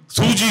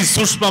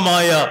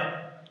സൂക്ഷ്മമായ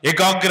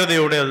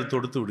ഏകാഗ്രതയോടെ അത്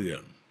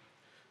തൊടുത്തുവിടുകയാണ്.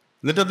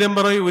 എന്നിട്ട് അദ്ദേഹം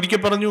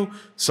ഒരിക്കൽ പറഞ്ഞു,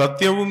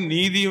 സത്യവും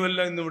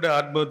നീതിയുമല്ല ഇന്നിവിടെ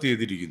ആത്മഹത്യ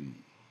ചെയ്തിരിക്കുന്നു.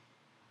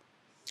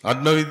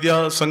 ആത്മവിദ്യാ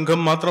സംഘം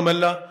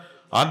മാത്രമല്ല,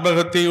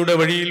 ആത്മഹത്യയുടെ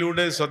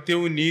വഴിയിലൂടെ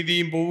സത്യവും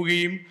നീതിയും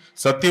പോവുകയും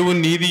സത്യവും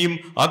നീതിയും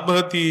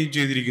ആത്മഹത്യയും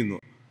ചെയ്തിരിക്കുന്നു.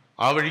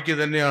 ആ വഴിക്ക്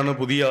തന്നെയാണ്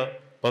പുതിയ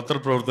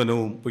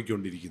പത്രപ്രവർത്തനവും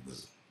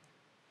പോയിക്കൊണ്ടിരിക്കുന്നത്.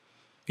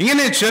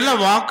 ഇങ്ങനെ ചില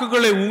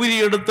വാക്കുകളെ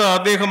ഊരിയെടുത്ത്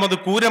അദ്ദേഹം അത്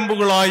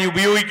കൂരമ്പുകളായി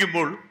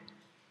ഉപയോഗിക്കുമ്പോൾ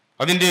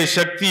അതിൻ്റെ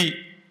ശക്തി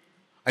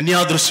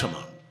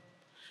അന്യാദൃശ്യമാണ്.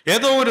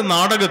 ഏതോ ഒരു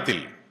നാടകത്തിൽ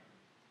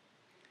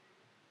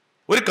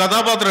ഒരു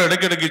കഥാപാത്രം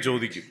ഇടയ്ക്കിടയ്ക്ക്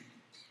ചോദിക്കും,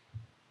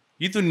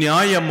 ഇത്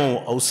ന്യായമോ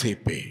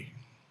ഔസേപ്പേ?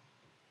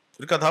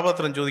 ഒരു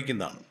കഥാപാത്രം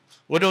ചോദിക്കുന്നതാണ്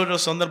ഓരോരോ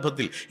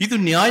സന്ദർഭത്തിൽ, ഇത്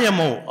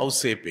ന്യായമോ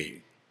ഔസേപ്പേ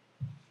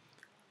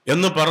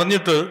എന്ന്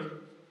പറഞ്ഞിട്ട്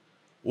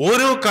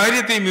ഓരോ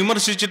കാര്യത്തെയും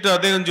വിമർശിച്ചിട്ട്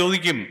അദ്ദേഹം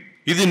ചോദിക്കും,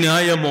 ഇത്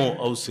ന്യായമോ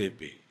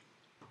ഔസേപ്പേ?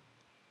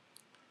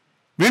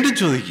 വീണ്ടും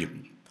ചോദിക്കും.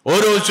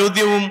 ഓരോ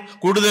ചോദ്യവും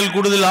കൂടുതൽ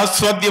കൂടുതൽ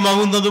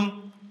ആസ്വാദ്യമാകുന്നതും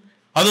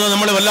അത്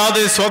നമ്മളെ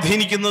വല്ലാതെ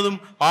സ്വാധീനിക്കുന്നതും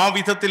ആ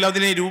വിധത്തിൽ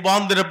അതിനെ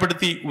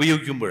രൂപാന്തരപ്പെടുത്തി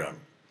ഉപയോഗിക്കുമ്പോഴാണ്.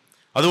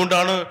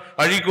 അതുകൊണ്ടാണ്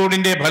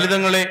അഴീക്കോടിൻ്റെ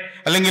ഫലിതങ്ങളെ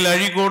അല്ലെങ്കിൽ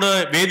അഴീക്കോട്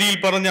വേദിയിൽ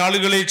പറഞ്ഞ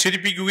ആളുകളെ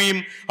ചിരിപ്പിക്കുകയും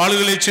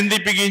ആളുകളെ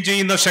ചിന്തിപ്പിക്കുകയും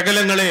ചെയ്യുന്ന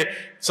ശകലങ്ങളെ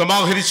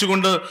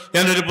സമാഹരിച്ചുകൊണ്ട്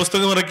ഞാനൊരു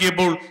പുസ്തകം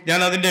ഇറക്കിയപ്പോൾ ഞാൻ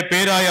അതിൻ്റെ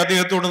പേരായി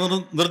അദ്ദേഹത്തോട്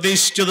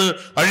നിർദ്ദേശിച്ചത്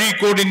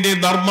അഴീക്കോടിൻ്റെ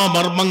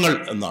നർമ്മമർമ്മങ്ങൾ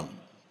എന്നാണ്.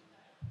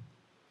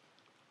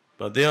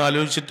 അപ്പം അദ്ദേഹം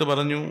ആലോചിച്ചിട്ട്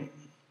പറഞ്ഞു,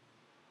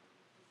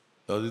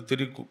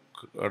 അതിത്തിരി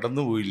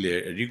കടന്നുപോയില്ലേ,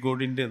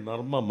 അഴീക്കോടിൻ്റെ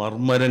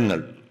നർമ്മമർമ്മരങ്ങൾ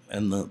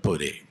എന്ന്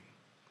പോരെ?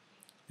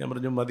 ഞാൻ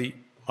പറഞ്ഞു, മതി,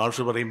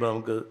 മാഷ് പറയുമ്പോൾ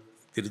നമുക്ക്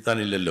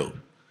തിരുത്താനില്ലല്ലോ.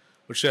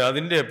 പക്ഷെ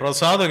അതിൻ്റെ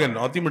പ്രസാധകൻ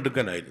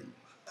അതിമിടുക്കനായിരുന്നു.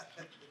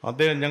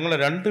 അദ്ദേഹം ഞങ്ങളെ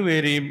 2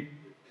 പേരെയും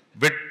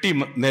വെട്ടി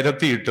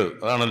നിരത്തിയിട്ട്,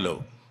 അതാണല്ലോ,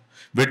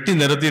 വെട്ടി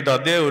നിരത്തിയിട്ട്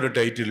അദ്ദേഹം ഒരു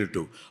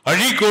ടൈറ്റിലിട്ടു,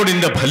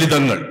 അഴീക്കോടിൻ്റെ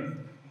ഫലിതങ്ങൾ.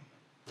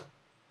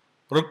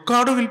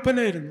 റെക്കോർഡ്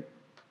വിൽപ്പനയായിരുന്നു.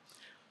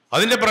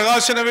 അതിൻ്റെ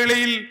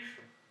പ്രകാശനവേളയിൽ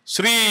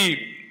ശ്രീ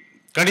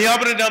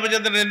കണിയാപുരം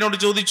രാമചന്ദ്രൻ എന്നോട്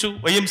ചോദിച്ചു,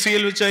 YMCA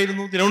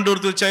വെച്ചായിരുന്നു,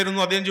 തിരുവനന്തപുരത്ത് വെച്ചായിരുന്നു.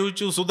 അദ്ദേഹം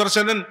ചോദിച്ചു,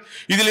 സുദർശനൻ,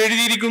 ഇതിൽ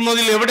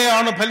എഴുതിയിരിക്കുന്നതിൽ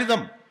എവിടെയാണ്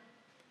ഫലിതം?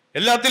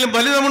 എല്ലാത്തിലും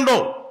ഫലിതമുണ്ടോ?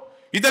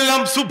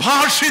 ഇതെല്ലാം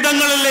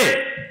സുഭാഷിതങ്ങളല്ലേ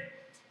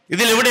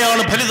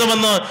ഇതിലെവിടെയാണ്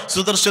ഫലിതമെന്ന്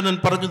സുദർശനൻ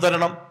പറഞ്ഞു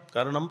തരണം.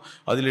 കാരണം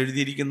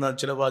അതിലെഴുതിയിരിക്കുന്ന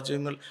ചില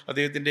വാചകങ്ങൾ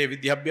അദ്ദേഹത്തിൻ്റെ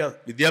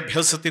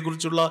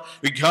വിദ്യാഭ്യാസത്തെക്കുറിച്ചുള്ള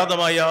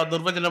വിഖ്യാതമായ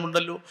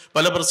നിർവചനമുണ്ടല്ലോ.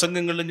 പല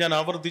പ്രസംഗങ്ങളിലും ഞാൻ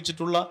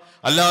ആവർത്തിച്ചിട്ടുള്ള,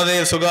 അല്ലാതെ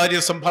സ്വകാര്യ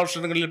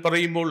സംഭാഷണങ്ങളിൽ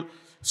പറയുമ്പോൾ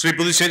ശ്രീ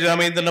പുതുശ്ശേരി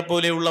രാമേന്ദ്രനെ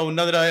പോലെയുള്ള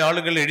ഉന്നതരായ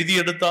ആളുകൾ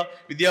എഴുതിയെടുത്ത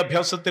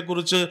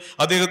വിദ്യാഭ്യാസത്തെക്കുറിച്ച്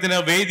അദ്ദേഹത്തിന്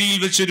വേദിയിൽ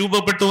വെച്ച്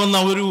രൂപപ്പെട്ടു വന്ന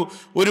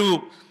ഒരു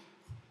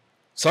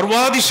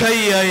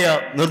സർവാതിശായിയായ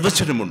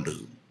നിർവചനമുണ്ട്.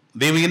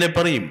 ദൈവത്തിനെ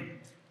പറയും,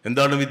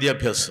 എന്താണ്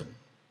വിദ്യാഭ്യാസം?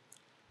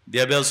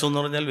 വിദ്യാഭ്യാസം എന്ന്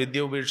പറഞ്ഞാൽ വിദ്യ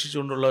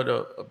ഉപേക്ഷിച്ചുകൊണ്ടുള്ള ഒരു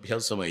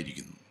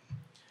അഭ്യാസമായിരിക്കുന്നു.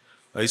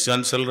 വൈസ്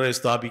ചാൻസലറെ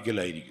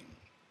സ്ഥാപിക്കലായിരിക്കുന്നു,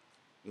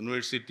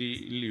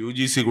 യൂണിവേഴ്സിറ്റിയിൽ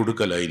UGC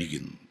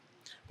കൊടുക്കലായിരിക്കുന്നു.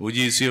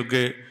 UGC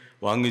ഒക്കെ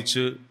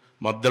വാങ്ങിച്ച്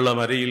മദ്ദള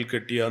മരയിൽ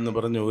കെട്ടിയ എന്ന്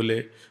പറഞ്ഞ പോലെ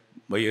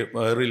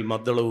വയറിൽ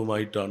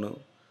മദ്ദളവുമായിട്ടാണ്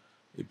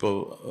ഇപ്പോൾ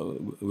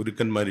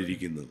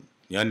ഗുരുക്കന്മാരിരിക്കുന്നത്.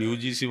 ഞാൻ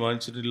UGC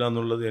വാങ്ങിച്ചിട്ടില്ല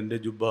എന്നുള്ളത് എൻ്റെ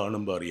ജുബ്ബ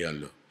കാണുമ്പോൾ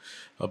അറിയാമല്ലോ.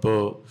 അപ്പോൾ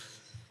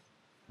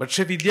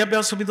പക്ഷെ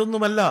വിദ്യാഭ്യാസം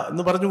ഇതൊന്നുമല്ല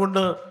എന്ന്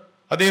പറഞ്ഞുകൊണ്ട്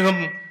അദ്ദേഹം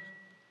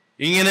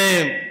ഇങ്ങനെ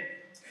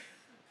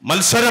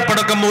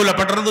മത്സരപ്പടക്കം പോലെ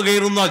പടർന്നു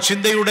കയറുന്ന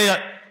ചിന്തയുടെ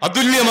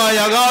അതുല്യമായ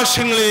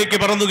ആകാശങ്ങളിലേക്ക്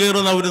പറന്നു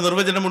കയറുന്ന ഒരു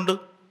നിർവചനമുണ്ട്.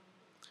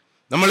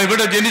 നമ്മൾ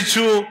എവിടെ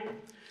ജനിച്ചു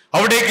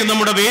അവിടേക്ക്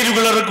നമ്മുടെ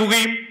വേരുകൾ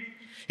ഇറക്കുകയും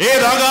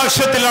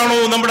ഏതാകാശത്തിലാണോ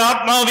നമ്മുടെ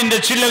ആത്മാവിന്റെ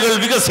ചില്ലകൾ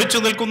വികസിച്ചു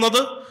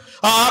നിൽക്കുന്നത്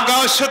ആ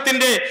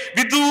ആകാശത്തിന്റെ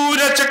വിദൂര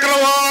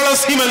ചക്രവാള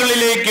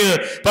സീമകളിലേക്ക്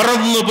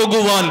പറന്നു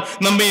പോകുവാൻ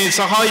നമ്മെ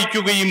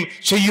സഹായിക്കുകയും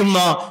ചെയ്യുന്ന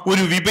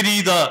ഒരു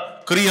വിപരീത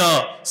ക്രിയാ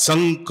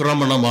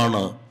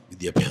സംക്രമണമാണ്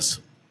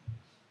വിദ്യാഭ്യാസം.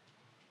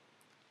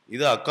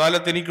 ഇത്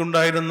അക്കാലത്ത്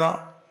എനിക്കുണ്ടായിരുന്ന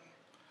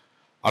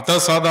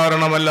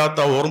അസാധാരണമല്ലാത്ത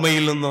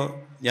ഓർമ്മയിൽ നിന്ന്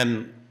ഞാൻ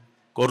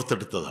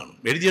കോർത്തെടുത്തതാണ്,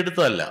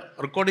 എഴുതിയെടുത്തതല്ല,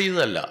 റെക്കോർഡ്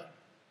ചെയ്തതല്ല.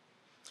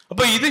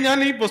 അപ്പൊ ഇത് ഞാൻ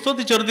ഈ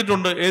പുസ്തകത്തിൽ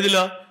ചേർത്തിട്ടുണ്ട്.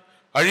 ഏതിലാ?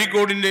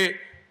 അഴീക്കോടിന്റെ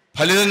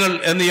ഫലിതങ്ങൾ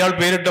എന്ന് ഇയാൾ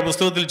പേരിട്ട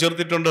പുസ്തകത്തിൽ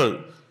ചേർത്തിട്ടുണ്ട്.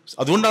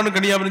 അതുകൊണ്ടാണ്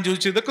കണിയാപുരം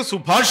ചോദിച്ചത്, ഇതൊക്കെ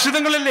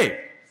സുഭാഷിതങ്ങളല്ലേ?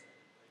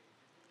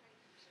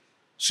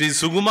 ശ്രീ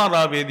സുകുമാർ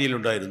ആ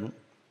വേദിയിലുണ്ടായിരുന്നു,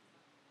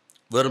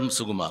 വെറും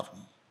സുകുമാർ.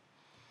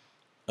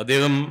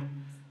 അദ്ദേഹം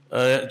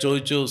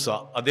ചോദിച്ചു,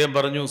 അദ്ദേഹം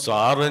പറഞ്ഞു,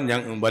 സാറ്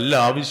വല്ല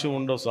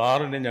ആവശ്യമുണ്ടോ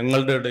സാറിന്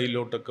ഞങ്ങളുടെ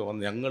ഇടയിലോട്ടൊക്കെ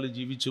വന്ന്, ഞങ്ങൾ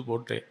ജീവിച്ചു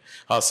പോട്ടെ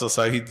ഹാസ്യ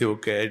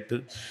സാഹിത്യമൊക്കെ ആയിട്ട്,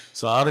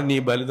 സാറിന്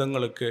ഈ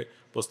ഫലിതങ്ങളൊക്കെ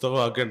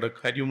പുസ്തകമാക്കേണ്ട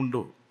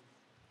കാര്യമുണ്ടോ?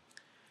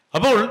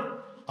 അപ്പോൾ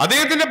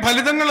അദ്ദേഹത്തിൻ്റെ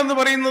ഫലിതങ്ങൾ എന്ന്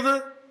പറയുന്നത്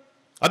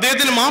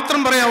അദ്ദേഹത്തിന് മാത്രം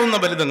പറയാവുന്ന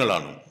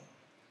ഫലിതങ്ങളാണ്.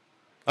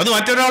 അത്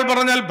മറ്റൊരാൾ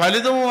പറഞ്ഞാൽ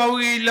ഫലിതവും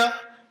ആവുകയില്ല,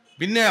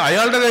 പിന്നെ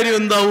അയാളുടെ കാര്യം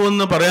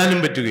എന്താവുമെന്ന്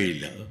പറയാനും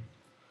പറ്റുകയില്ല.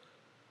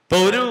 ഇപ്പൊ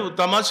ഒരു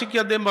തമാശയ്ക്ക്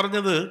അദ്ദേഹം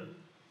പറഞ്ഞത്,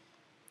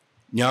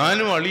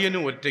 ഞാനും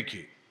അളിയനും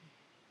ഒറ്റയ്ക്ക്,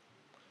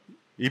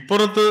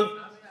 ഇപ്പുറത്ത്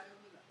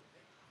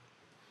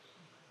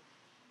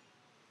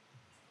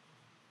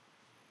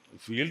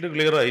ഫീൽഡ്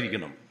ക്ലിയർ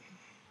ആയിരിക്കണം,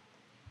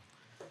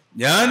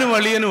 ഞാനും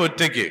അളിയനും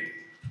ഒറ്റയ്ക്ക്,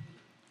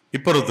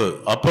 ഇപ്പുറത്ത്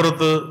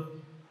അപ്പുറത്ത്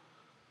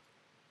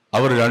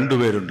അവർ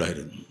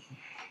രണ്ടുപേരുണ്ടായിരുന്നു.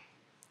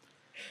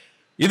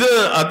 ഇത്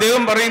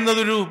അദ്ദേഹം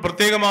പറയുന്നതൊരു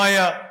പ്രത്യേകമായ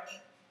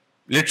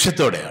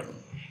ലക്ഷ്യത്തോടെയാണ്.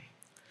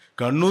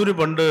 കണ്ണൂര്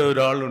പണ്ട്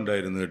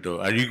ഒരാളുണ്ടായിരുന്നു കേട്ടോ,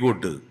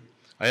 അഴീക്കോട്ട്.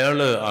 അയാൾ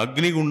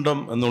അഗ്നികുണ്ഡം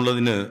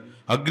എന്നുള്ളതിന്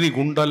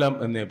അഗ്നികുണ്ഡലം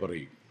എന്നേ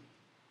പറയും.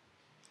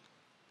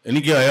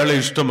 എനിക്ക് അയാളെ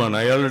ഇഷ്ടമാണ്.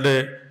 അയാളുടെ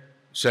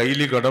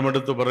ശൈലി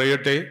കടമെടുത്ത്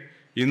പറയട്ടെ,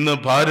 ഇന്ന്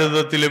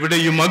ഭാരതത്തിൽ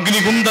എവിടെയും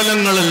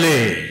അഗ്നികുണ്ഡലങ്ങളല്ലേ,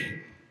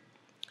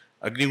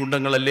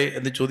 അഗ്നികുണ്ഡങ്ങളല്ലേ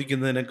എന്ന്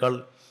ചോദിക്കുന്നതിനേക്കാൾ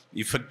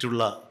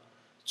ഇഫക്റ്റുള്ള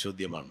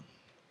ചോദ്യമാണ്.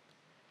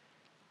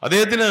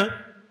 അദ്ദേഹത്തിന്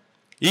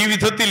ഈ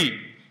വിധത്തിൽ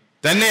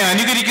തന്നെ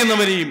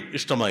അനുകരിക്കുന്നവരെയും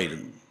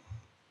ഇഷ്ടമായിരുന്നു.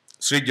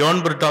 ശ്രീ ജോൺ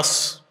ബ്രിട്ടാസ്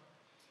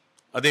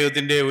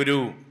അദ്ദേഹത്തിൻ്റെ ഒരു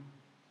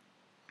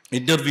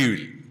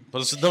ഇൻ്റർവ്യൂവിൽ,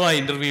 പ്രസിദ്ധമായ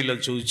ഇൻ്റർവ്യൂവിൽ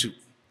അത് ചോദിച്ചു,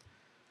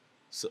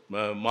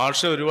 മാഷ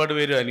ഒരുപാട്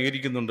പേര്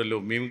അനുകരിക്കുന്നുണ്ടല്ലോ,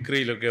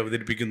 മിമിക്രിയിലൊക്കെ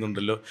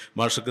അവതരിപ്പിക്കുന്നുണ്ടല്ലോ,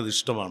 മാഷക്കത്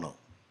ഇഷ്ടമാണോ?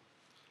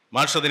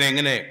 മാഷ് അതിനെ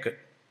എങ്ങനെ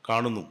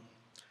കാണുന്നു?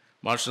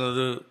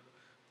 മാഷിനത്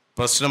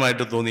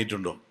പ്രശ്നമായിട്ട്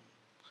തോന്നിയിട്ടുണ്ടോ?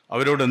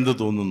 അവരോട് എന്ത്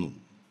തോന്നുന്നു?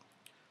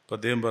 അപ്പം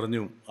അദ്ദേഹം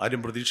പറഞ്ഞു,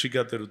 ആരും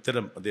പ്രതീക്ഷിക്കാത്തൊരു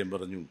ഉത്തരം അദ്ദേഹം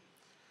പറഞ്ഞു,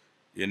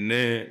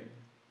 എന്നെ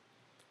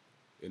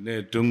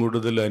ഏറ്റവും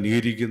കൂടുതൽ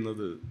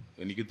അനുകരിക്കുന്നത്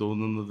എനിക്ക്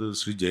തോന്നുന്നത്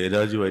ശ്രീ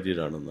ജയരാജ്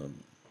വാര്യരാണെന്നാണ്.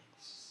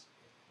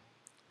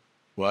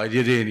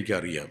 വാര്യരെ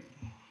എനിക്കറിയാം,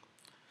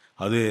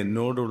 അത്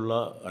എന്നോടുള്ള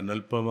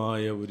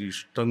അനൽപമായ ഒരു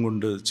ഇഷ്ടം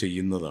കൊണ്ട്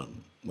ചെയ്യുന്നതാണ്.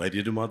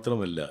 വാര്യർ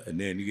മാത്രമല്ല,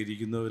 എന്നെ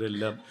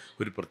അനുകരിക്കുന്നവരെല്ലാം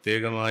ഒരു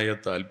പ്രത്യേകമായ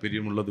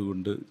താല്പര്യമുള്ളത്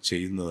കൊണ്ട്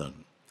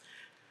ചെയ്യുന്നതാണ്.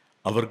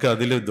 അവർക്ക്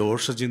അതിൽ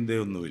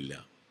ദോഷചിന്തയൊന്നുമില്ല.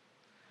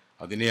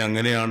 അതിനെ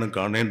അങ്ങനെയാണ്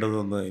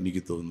കാണേണ്ടതെന്ന്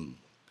എനിക്ക് തോന്നുന്നു.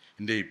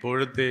 എൻ്റെ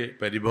ഇപ്പോഴത്തെ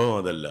പരിഭവം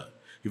അതല്ല,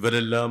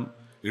 ഇവരെല്ലാം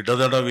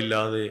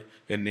ഇടതടവില്ലാതെ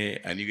എന്നെ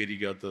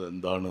അനുകരിക്കാത്തത്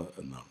എന്താണ്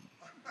എന്നാണ്.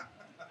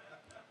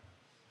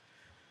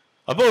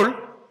 അപ്പോൾ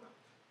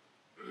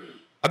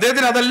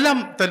അദ്ദേഹത്തിന് അതെല്ലാം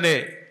തന്നെ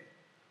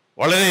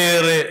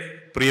വളരെയേറെ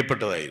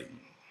പ്രിയപ്പെട്ടതായിരുന്നു.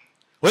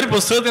 ഒരു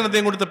പുസ്തകത്തിന്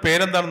അദ്ദേഹം കൊടുത്ത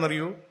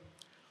പേരെന്താണെന്നറിയോ?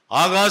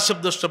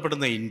 ആകാശബ്ദം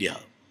ഇഷ്ടപ്പെടുന്ന ഇന്ത്യ.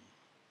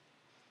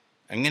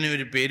 അങ്ങനെ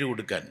ഒരു പേര്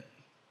കൊടുക്കാൻ,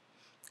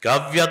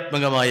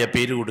 കാവ്യാത്മകമായ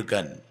പേര്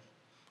കൊടുക്കാൻ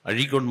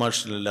അഴീക്കോട്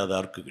മാഷിനല്ലാതെ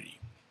ആർക്ക്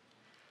കഴിയും?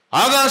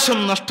 ആകാശം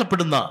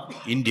നഷ്ടപ്പെടുന്ന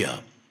ഇന്ത്യ.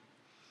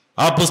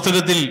 ആ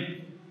പുസ്തകത്തിൽ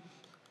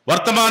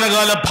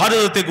വർത്തമാനകാല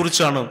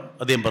ഭാരതത്തെക്കുറിച്ചാണ്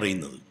അദ്ദേഹം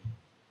പറയുന്നത്.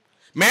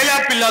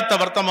 മേലാപ്പില്ലാത്ത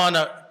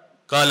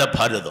വർത്തമാനകാല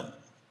ഭാരതം.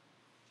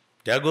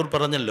 ടാഗോർ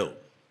പറഞ്ഞല്ലോ,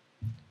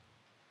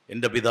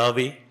 എൻ്റെ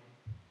പിതാവേ,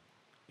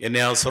 എന്നെ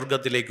ആ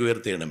സ്വർഗത്തിലേക്ക്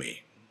ഉയർത്തേണമേ,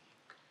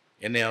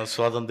 എന്നെ ആ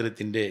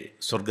സ്വാതന്ത്ര്യത്തിൻ്റെ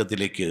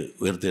സ്വർഗത്തിലേക്ക്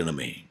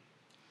ഉയർത്തേണമേ.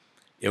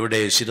 എവിടെ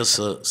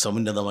ശിരസ്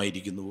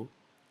സമുന്നതമായിരിക്കുന്നുവോ,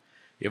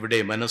 എവിടെ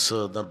മനസ്സ്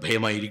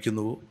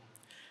നിർഭയമായിരിക്കുന്നുവോ,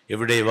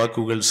 എവിടെ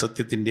വാക്കുകൾ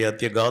സത്യത്തിൻ്റെ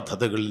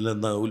അത്യഗാധതകളിൽ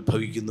നിന്ന്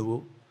ഉത്ഭവിക്കുന്നുവോ,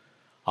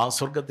 ആ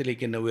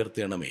സ്വർഗത്തിലേക്ക് എന്നെ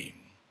ഉയർത്തേണമേ.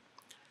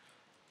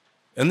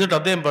 എന്നിട്ട്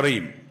അദ്ദേഹം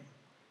പറയും,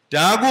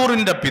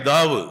 ടാഗോറിൻ്റെ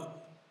പിതാവ്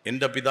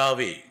എൻ്റെ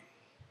പിതാവേ,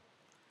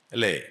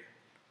 അല്ലേ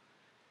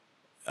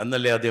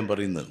എന്നല്ലേ അദ്ദേഹം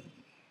പറയുന്നത്.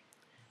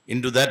 In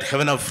to that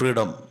heaven of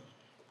freedom.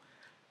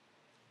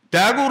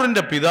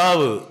 ടാഗോറിൻ്റെ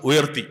പിതാവ്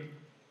ഉയർത്തി,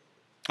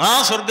 ആ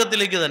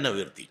സ്വർഗത്തിലേക്ക് തന്നെ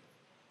ഉയർത്തി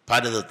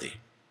ഭാരതത്തെ.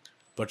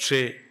 പക്ഷേ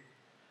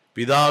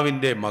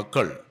പിതാവിൻ്റെ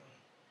മക്കൾ,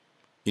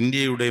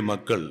 ഇന്ത്യയുടെ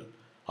മക്കൾ,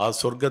 ആ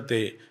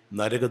സ്വർഗത്തെ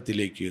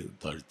നരകത്തിലേക്ക്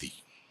താഴ്ത്തി.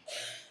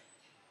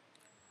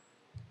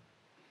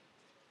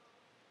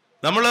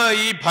 നമ്മൾ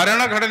ഈ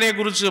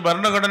ഭരണഘടനയെക്കുറിച്ച്,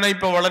 ഭരണഘടന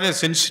ഇപ്പോൾ വളരെ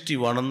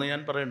സെൻസിറ്റീവ് ആണെന്ന്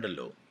ഞാൻ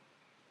പറയണ്ടല്ലോ,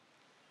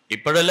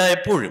 ഇപ്പോഴല്ല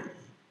എപ്പോഴും.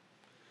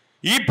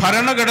 ഈ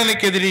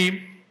ഭരണഘടനയ്ക്കെതിരെയും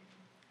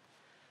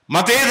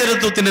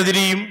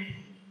മതേതരത്വത്തിനെതിരെയും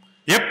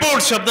എപ്പോൾ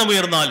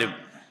ശബ്ദമുയർന്നാലും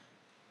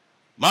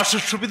മാഷ്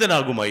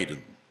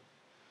ക്ഷുഭിതനാകുമായിരുന്നു.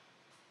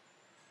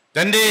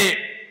 തൻ്റെ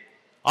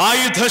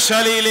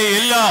ആയുധശാലയിലെ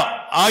എല്ലാ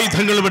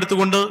ആയുധങ്ങളും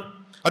എടുത്തുകൊണ്ട്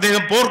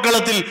അദ്ദേഹം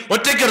പോർക്കളത്തിൽ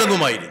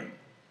ഒറ്റയ്ക്കിറങ്ങുമായിരുന്നു,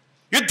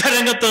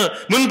 യുദ്ധരംഗത്ത്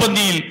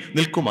മുൻപന്തിയിൽ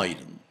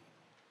നിൽക്കുമായിരുന്നു.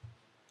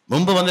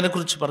 മുമ്പ്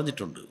അതിനെക്കുറിച്ച്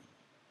പറഞ്ഞിട്ടുണ്ട്.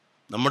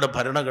 നമ്മുടെ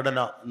ഭരണഘടന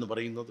എന്ന്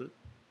പറയുന്നത്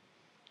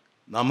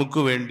നമുക്ക്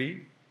വേണ്ടി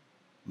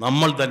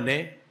നമ്മൾ തന്നെ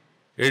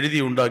എഴുതി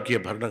ഉണ്ടാക്കിയ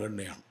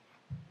ഭരണഘടനയാണ്.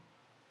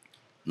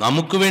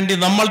 നമുക്ക് വേണ്ടി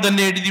നമ്മൾ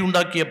തന്നെ എഴുതി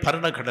ഉണ്ടാക്കിയ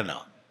ഭരണഘടന,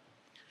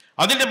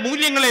 അതിൻ്റെ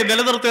മൂല്യങ്ങളെ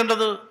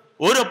നിലനിർത്തേണ്ടത്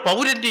ഓരോ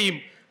പൗരൻ്റെയും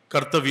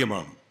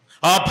കർത്തവ്യമാണ്.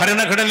 ആ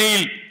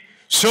ഭരണഘടനയിൽ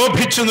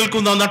ശോഭിച്ചു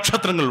നിൽക്കുന്ന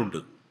നക്ഷത്രങ്ങളുണ്ട്.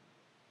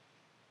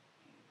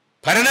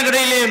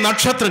 ഭരണഘടനയിലെ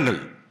നക്ഷത്രങ്ങൾ,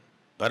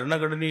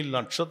 ഭരണഘടനയിൽ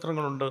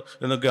നക്ഷത്രങ്ങളുണ്ട്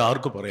എന്നൊക്കെ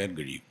ആർക്ക് പറയാൻ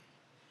കഴിയും?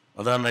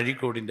 അതാണ്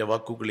അഴീക്കോടിൻ്റെ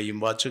വാക്കുകളെയും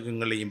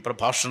വാചകങ്ങളെയും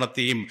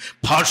പ്രഭാഷണത്തെയും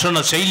ഭാഷണ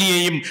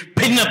ശൈലിയെയും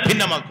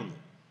ഭിന്നമാക്കുന്നു.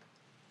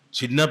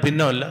 ചിഹ്ന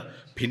ഭിന്നമല്ല,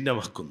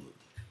 ഭിന്നമാക്കുന്നത്.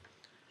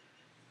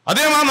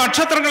 അദ്ദേഹം ആ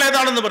നക്ഷത്രങ്ങൾ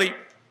ഏതാണെന്ന് പറയും.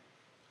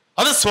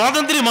 അത്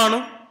സ്വാതന്ത്ര്യമാണ്,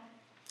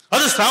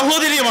 അത്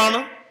സാഹോദര്യമാണ്,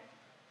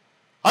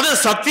 അത്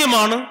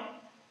സത്യമാണ്,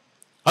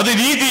 അത്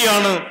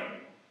നീതിയാണ്,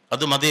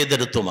 അത്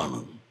മതേതരത്വമാണ്.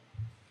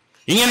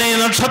 ഇങ്ങനെ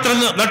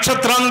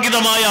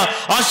നക്ഷത്രാങ്കിതമായ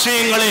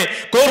ആശയങ്ങളെ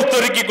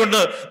കോർത്തൊരുക്കിക്കൊണ്ട്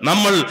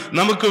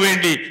നമുക്ക്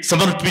വേണ്ടി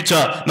സമർപ്പിച്ച,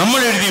 നമ്മൾ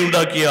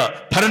എഴുതിയുണ്ടാക്കിയ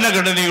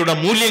ഭരണഘടനയുടെ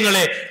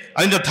മൂല്യങ്ങളെ,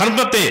 അതിൻ്റെ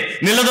ധർമ്മത്തെ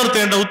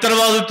നിലനിർത്തേണ്ട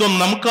ഉത്തരവാദിത്വം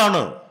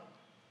നമുക്കാണ്.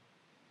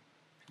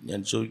 ഞാൻ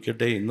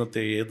ചോദിക്കട്ടെ,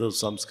 ഇന്നത്തെ ഏത്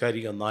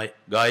സാംസ്കാരിക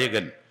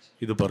ഗായകൻ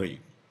ഇത്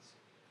പറയും?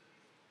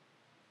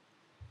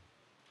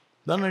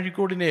 ഇതാണ്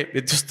അഴീക്കോടിനെ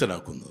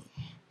വ്യത്യസ്തനാക്കുന്നത്.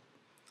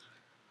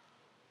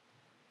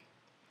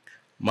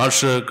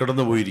 മാഷ്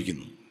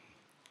കടന്നുപോയിരിക്കുന്നു.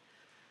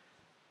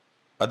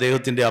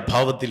 അദ്ദേഹത്തിൻ്റെ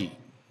അഭാവത്തിൽ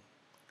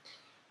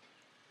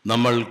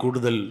നമ്മൾ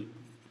കൂടുതൽ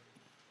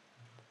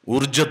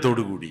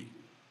ഊർജത്തോടുകൂടി,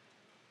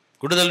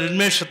 കൂടുതൽ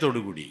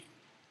ഉന്മേഷത്തോടുകൂടി,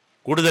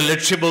 കൂടുതൽ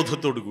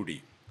ലക്ഷ്യബോധത്തോടുകൂടി,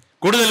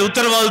 കൂടുതൽ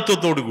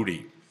ഉത്തരവാദിത്വത്തോടുകൂടി,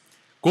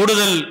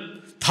 കൂടുതൽ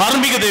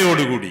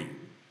ധാർമ്മികതയോടുകൂടി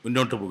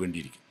മുന്നോട്ട്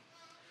പോകേണ്ടിയിരിക്കുന്നു.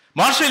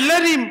 മാഷ്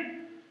എല്ലാവരെയും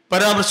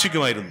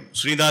പരാമർശിക്കുമായിരുന്നു.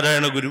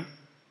 ശ്രീനാരായണ ഗുരു,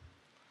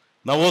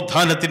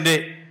 നവോത്ഥാനത്തിൻ്റെ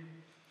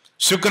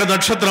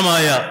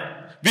ശുക്രനക്ഷത്രമായ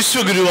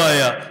വിശ്വഗുരുവായ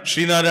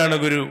ശ്രീനാരായണ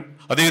ഗുരു,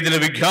 അദ്ദേഹത്തിൻ്റെ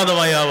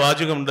വിഖ്യാതമായ ആ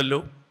വാചകമുണ്ടല്ലോ,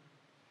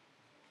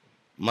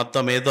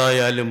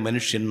 മതമേതായാലും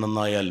മനുഷ്യൻ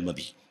നന്നായാൽ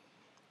മതി.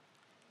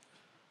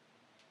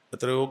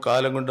 എത്രയോ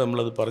കാലം കൊണ്ട്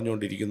നമ്മളത്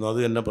പറഞ്ഞുകൊണ്ടിരിക്കുന്നു, അത്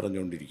തന്നെ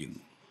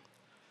പറഞ്ഞുകൊണ്ടിരിക്കുന്നു.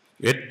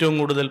 ഏറ്റവും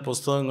കൂടുതൽ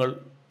പുസ്തകങ്ങൾ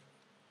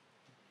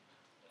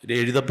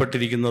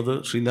എഴുതപ്പെട്ടിരിക്കുന്നത്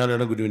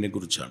ശ്രീനാരായണ ഗുരുവിനെ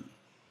കുറിച്ചാണ്.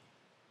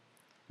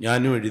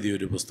 ഞാനും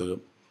എഴുതിയൊരു പുസ്തകം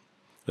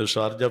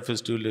ഷാർജ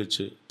ഫെസ്റ്റിവലിൽ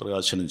വെച്ച്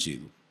പ്രകാശനം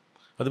ചെയ്തു.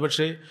 അത്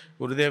പക്ഷേ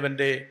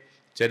ഗുരുദേവൻ്റെ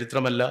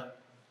ചരിത്രമല്ല,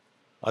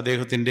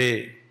 അദ്ദേഹത്തിൻ്റെ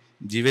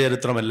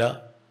ജീവചരിത്രമല്ല,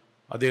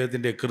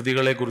 അദ്ദേഹത്തിൻ്റെ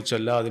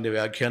കൃതികളെക്കുറിച്ചല്ല, അതിൻ്റെ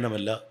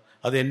വ്യാഖ്യാനമല്ല,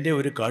 അത് എൻ്റെ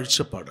ഒരു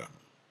കാഴ്ചപ്പാടാണ്.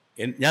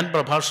 ഞാൻ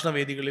പ്രഭാഷണ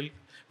വേദികളിൽ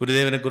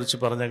ഗുരുദേവനെക്കുറിച്ച്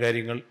പറഞ്ഞ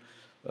കാര്യങ്ങൾ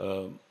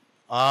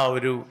ആ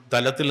ഒരു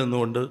തലത്തിൽ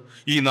നിന്നുകൊണ്ട്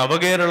ഈ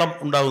നവകേരളം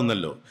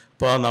ഉണ്ടാകുന്നല്ലോ.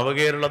 അപ്പോൾ ആ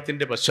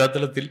നവകേരളത്തിൻ്റെ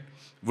പശ്ചാത്തലത്തിൽ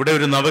ഇവിടെ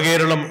ഒരു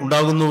നവകേരളം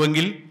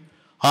ഉണ്ടാകുന്നുവെങ്കിൽ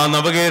ആ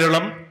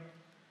നവകേരളം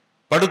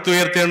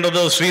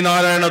പടുത്തുയർത്തേണ്ടത്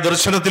ശ്രീനാരായണ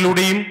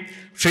ദർശനത്തിലൂടെയും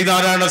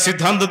ശ്രീനാരായണ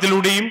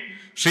സിദ്ധാന്തത്തിലൂടെയും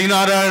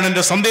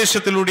ശ്രീനാരായണൻ്റെ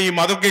സന്ദേശത്തിലൂടെയും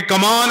അതൊക്കെ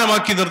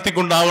കമാനമാക്കി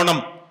നിർത്തിക്കൊണ്ടാവണം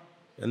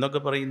എന്നൊക്കെ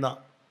പറയുന്ന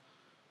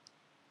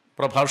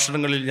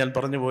പ്രഭാഷണങ്ങളിൽ ഞാൻ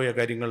പറഞ്ഞുപോയ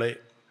കാര്യങ്ങളെ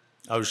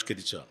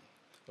ആവിഷ്കരിച്ചാണ്.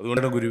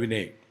 അതുകൊണ്ടാണ്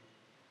ഗുരുവിനെ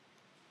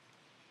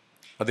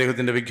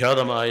അദ്ദേഹത്തിൻ്റെ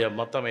വിഖ്യാതമായ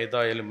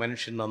മതമേതായാലും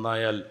മനുഷ്യൻ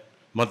നന്നായാൽ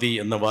മതി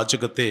എന്ന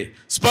വാചകത്തെ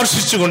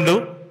സ്പർശിച്ചുകൊണ്ട്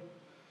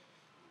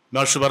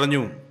മാഷ്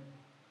പറഞ്ഞു,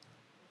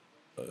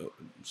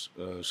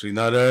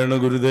 ശ്രീനാരായണ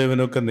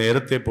ഗുരുദേവനൊക്കെ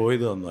നേരത്തെ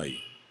പോയത് നന്നായി,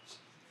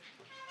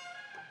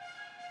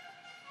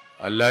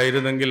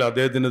 അല്ലായിരുന്നെങ്കിൽ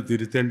അദ്ദേഹത്തിന്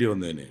തിരുത്തേണ്ടി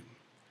വന്നേനെ.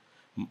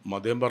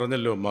 അദ്ദേഹം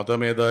പറഞ്ഞല്ലോ,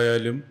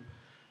 മതമേതായാലും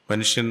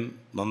മനുഷ്യൻ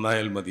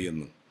നന്നായാൽ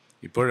മതിയെന്ന്.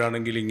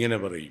 ഇപ്പോഴാണെങ്കിൽ ഇങ്ങനെ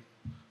പറയും,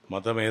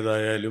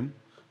 മതമേതായാലും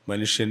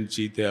മനുഷ്യൻ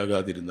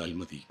ചീത്തയാകാതിരുന്നാൽ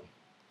മതി.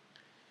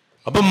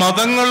 അപ്പം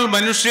മതങ്ങൾ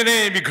മനുഷ്യനെ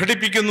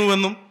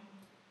വിഘടിപ്പിക്കുന്നുവെന്നും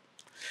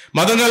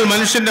മതങ്ങൾ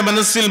മനുഷ്യന്റെ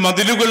മനസ്സിൽ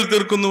മതിലുകൾ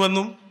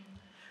തീർക്കുന്നുവെന്നും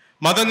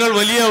മതങ്ങൾ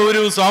വലിയ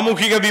ഒരു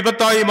സാമൂഹിക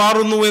വിപത്തായി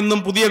മാറുന്നുവെന്നും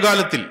പുതിയ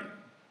കാലത്തിൽ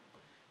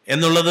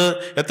എന്നുള്ളത്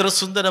എത്ര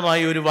സുന്ദരമായ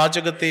ഒരു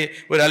വാചകത്തെ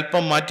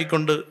ഒരല്പം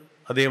മാറ്റിക്കൊണ്ട്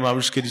അദ്ദേഹം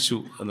ആവിഷ്കരിച്ചു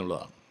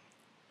എന്നുള്ളതാണ്.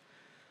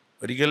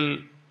 ഒരിക്കൽ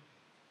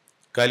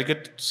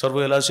കാലിക്കറ്റ്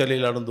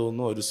സർവകലാശാലയിലാണെന്ന്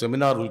തോന്നുന്നു ഒരു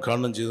സെമിനാർ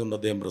ഉദ്ഘാടനം ചെയ്തുകൊണ്ട്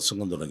അദ്ദേഹം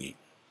പ്രസംഗം തുടങ്ങി.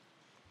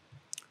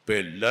 ഇപ്പം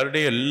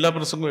എല്ലാവരുടെയും എല്ലാ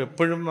പ്രസംഗവും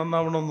എപ്പോഴും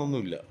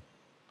നന്നാവണമെന്നൊന്നുമില്ല.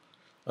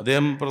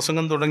 അദ്ദേഹം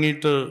പ്രസംഗം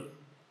തുടങ്ങിയിട്ട്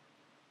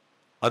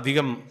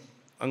അധികം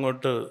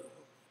അങ്ങോട്ട്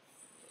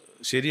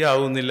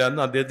ശരിയാവുന്നില്ല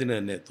എന്ന് അദ്ദേഹത്തിന്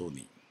തന്നെ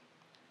തോന്നി.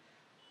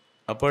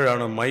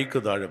 അപ്പോഴാണ് മൈക്ക്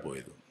താഴെ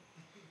പോയത്.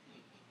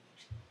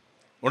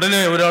 ഉടനെ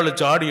ഒരാൾ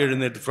ചാടി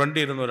എഴുന്നേറ്റ്,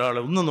 ഫ്രണ്ടിൽ ഇരുന്ന ഒരാൾ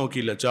ഒന്നും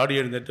നോക്കിയില്ല, ചാടി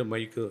എഴുന്നേറ്റ്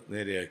മൈക്ക്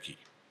നേരെയാക്കി.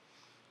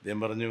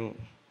 അദ്ദേഹം പറഞ്ഞു,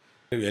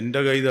 എൻ്റെ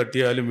കൈ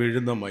തട്ടിയാലും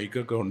വീഴുന്ന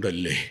മൈക്കൊക്കെ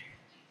ഉണ്ടല്ലേ.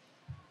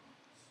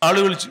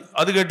 ആളുകൾ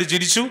അത് കേട്ട്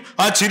ചിരിച്ചു.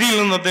 ആ ചിരിയിൽ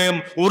നിന്ന് അദ്ദേഹം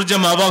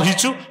ഊർജം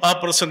ആവാഹിച്ചു. ആ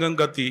പ്രസംഗം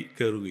കത്തി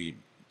കയറുകയും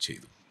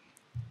ചെയ്തു.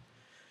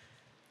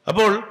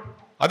 അപ്പോൾ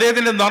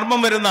അദ്ദേഹത്തിൻ്റെ നർമ്മം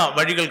വരുന്ന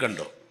വഴികൾ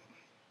കണ്ടോ?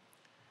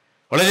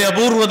 വളരെ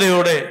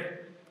അപൂർവതയോടെ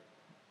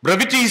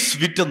ബ്രെവിറ്റി ഈസ്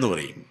വിറ്റ് എന്ന്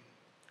പറയും,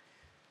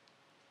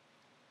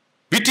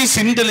 വിറ്റ് ഈസ്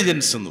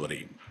ഇന്റലിജൻസ് എന്ന്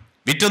പറയും.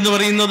 വിറ്റ് എന്ന്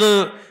പറയുന്നത്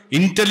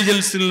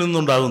ഇന്റലിജൻസിൽ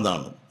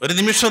നിന്നുണ്ടാകുന്നതാണ്. ഒരു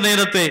നിമിഷ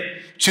നേരത്തെ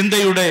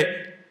ചിന്തയുടെ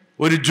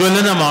ഒരു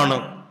ജ്വലനമാണ്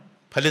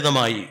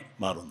ഫലിതമായി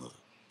മാറുന്നത്.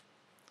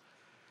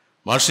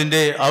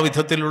 മാർഷിൻ്റെ ആ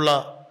വിധത്തിലുള്ള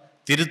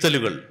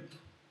തിരുത്തലുകൾ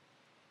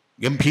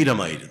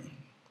ഗംഭീരമായിരുന്നു.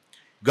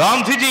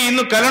 ഗാന്ധിജി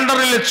ഇന്ന്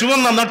കലണ്ടറിലെ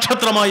ചുവന്ന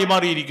നക്ഷത്രമായി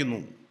മാറിയിരിക്കുന്നു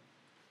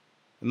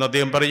എന്ന്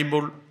അദ്ദേഹം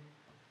പറയുമ്പോൾ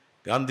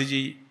ഗാന്ധിജി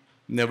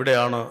ഇന്ന്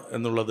എവിടെയാണ്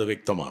എന്നുള്ളത്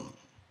വ്യക്തമാണ്.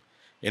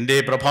 എൻ്റെ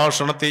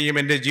പ്രഭാഷണത്തെയും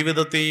എൻ്റെ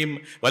ജീവിതത്തെയും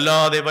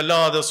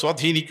വല്ലാതെ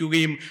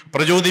സ്വാധീനിക്കുകയും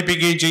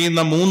പ്രചോദിപ്പിക്കുകയും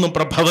ചെയ്യുന്ന 3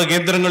 പ്രഭവ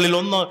കേന്ദ്രങ്ങളിൽ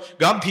ഒന്ന്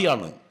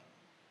ഗാന്ധിയാണ്,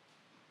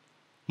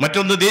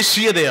 മറ്റൊന്ന്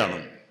ദേശീയതയാണ്,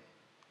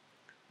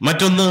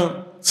 മറ്റൊന്ന്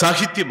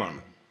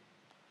സാഹിത്യമാണ്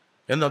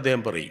എന്ന്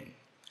അദ്ദേഹം പറയും.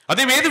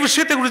 അദ്ദേഹം ഏത്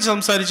വിഷയത്തെക്കുറിച്ച്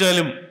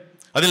സംസാരിച്ചാലും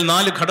അതിൽ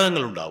 4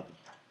 ഘടകങ്ങളുണ്ടാവും.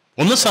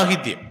 ഒന്ന്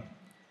സാഹിത്യം,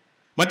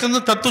 മറ്റൊന്ന്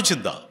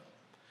തത്വചിന്ത,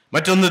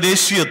 മറ്റൊന്ന്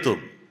ദേശീയത്വം,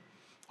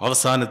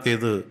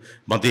 അവസാനത്തേത്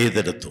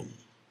മതേതരത്വം.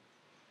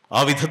 ആ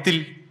വിധത്തിൽ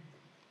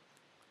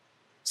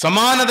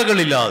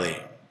സമാനതകളില്ലാതെ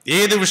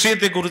ഏത്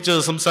വിഷയത്തെക്കുറിച്ച്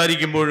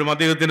സംസാരിക്കുമ്പോഴും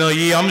അദ്ദേഹത്തിന്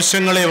ഈ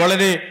അംശങ്ങളെ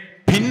വളരെ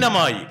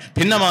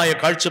ഭിന്നമായ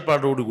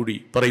കാഴ്ചപ്പാടോടുകൂടി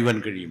പറയുവാൻ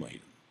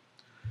കഴിയുമായിരുന്നു.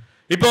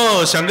 ഇപ്പോൾ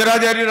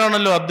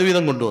ശങ്കരാചാര്യരാണല്ലോ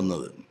അദ്വൈതം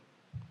കൊണ്ടുവന്നത്.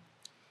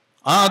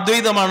 ആ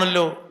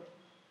അദ്വൈതമാണല്ലോ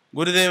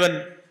ഗുരുദേവൻ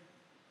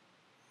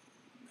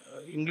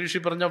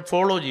ഇംഗ്ലീഷിൽ പറഞ്ഞാൽ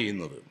ഫോളോ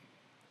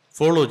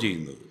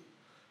ചെയ്യുന്നത്,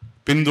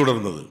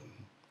 പിന്തുടർന്നത്.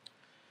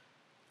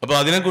 അപ്പോൾ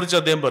അതിനെക്കുറിച്ച്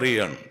അദ്ദേഹം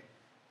പറയുകയാണ്,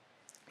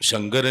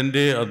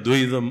 ശങ്കരൻ്റെ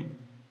അദ്വൈതം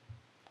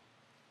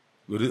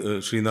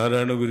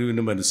ശ്രീനാരായണ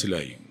ഗുരുവിന്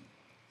മനസ്സിലായി,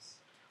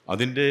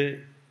 അതിൻ്റെ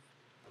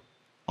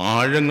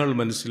ആഴങ്ങൾ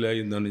മനസ്സിലായി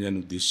എന്നാണ് ഞാൻ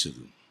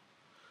ഉദ്ദേശിച്ചത്.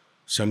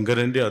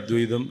 ശങ്കരൻ്റെ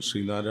അദ്വൈതം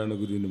ശ്രീനാരായണ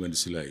ഗുരുവിന്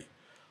മനസ്സിലായി,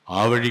 ആ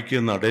വഴിക്ക്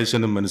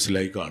നടേശനും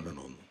മനസ്സിലായി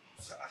കാണണമെന്ന്.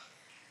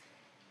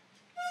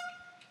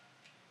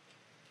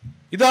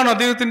 ഇതാണ്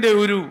അദ്ദേഹത്തിൻ്റെ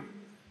ഒരു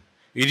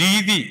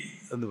രീതി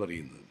എന്ന്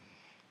പറയുന്നത്.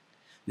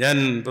 ഞാൻ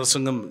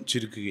പ്രസംഗം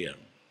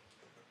ചുരുക്കുകയാണ്.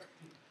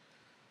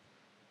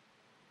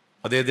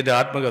 അദ്ദേഹത്തിൻ്റെ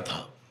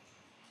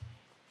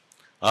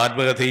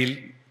ആത്മകഥയിൽ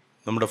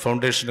നമ്മുടെ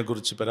ഫൗണ്ടേഷനെ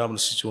കുറിച്ച്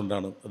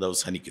പരാമർശിച്ചുകൊണ്ടാണ് അത്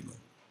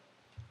അവസാനിക്കുന്നത്.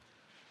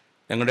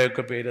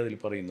 ഞങ്ങളുടെയൊക്കെ പേര് അതിൽ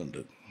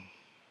പറയുന്നുണ്ട്.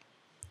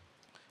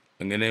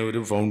 അങ്ങനെ ഒരു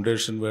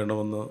ഫൗണ്ടേഷൻ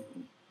വേണമെന്ന്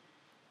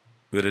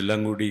ഇവരെല്ലാം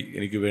കൂടി,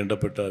 എനിക്ക്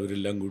വേണ്ടപ്പെട്ട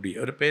അവരെല്ലാം കൂടി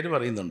അവരുടെ പേര്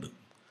പറയുന്നുണ്ട്.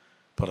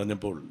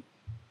 പറഞ്ഞപ്പോൾ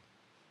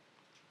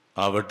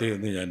ആവട്ടെ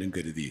എന്ന് ഞാനും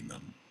കരുതി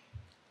എന്നാണ്.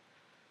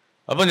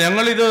 അപ്പം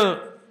ഞങ്ങളിത്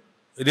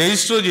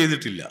രജിസ്റ്റർ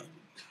ചെയ്തിട്ടില്ല.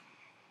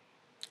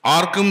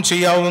 ആർക്കും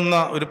ചെയ്യാവുന്ന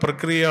ഒരു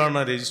പ്രക്രിയയാണ്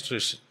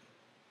രജിസ്ട്രേഷൻ.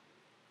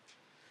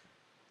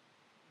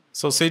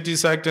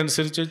 സൊസൈറ്റീസ് ആക്ട്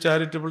അനുസരിച്ച്,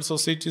 ചാരിറ്റബിൾ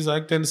സൊസൈറ്റീസ്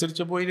ആക്ട്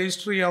അനുസരിച്ച് പോയി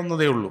രജിസ്റ്റർ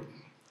ചെയ്യാവുന്നതേ ഉള്ളൂ.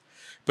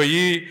 ഇപ്പം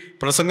ഈ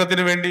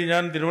പ്രസംഗത്തിന് വേണ്ടി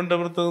ഞാൻ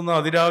തിരുവനന്തപുരത്ത് നിന്ന്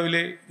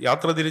അതിരാവിലെ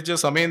യാത്ര തിരിച്ച്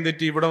സമയം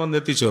തെറ്റി ഇവിടെ വന്ന്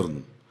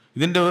എത്തിച്ചേർന്നു.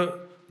 ഇതിൻ്റെ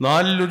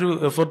 4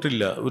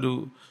 എഫർട്ടില്ല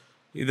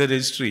ഇത്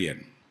രജിസ്റ്റർ ചെയ്യാൻ.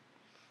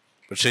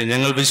 പക്ഷേ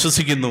ഞങ്ങൾ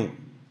വിശ്വസിക്കുന്നു,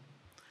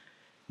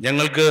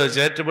 ഞങ്ങൾക്ക്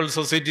ചാരിറ്റബിൾ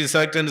സൊസൈറ്റീസ്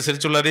ആക്ട്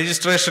അനുസരിച്ചുള്ള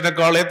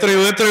രജിസ്ട്രേഷനേക്കാൾ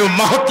എത്രയോ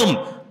മഹത്വം,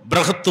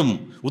 ബൃഹത്തും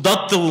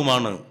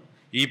ഉദാത്തവുമാണ്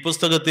ഈ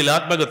പുസ്തകത്തിൽ,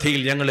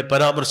 ആത്മകഥയിൽ ഞങ്ങളെ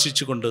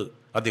പരാമർശിച്ചുകൊണ്ട്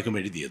അദ്ദേഹം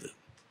എഴുതിയത്.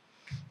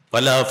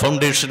 പല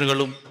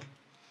ഫൗണ്ടേഷനുകളും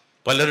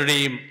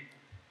പലരുടെയും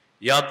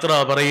യാത്രാ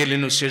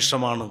പറയലിനു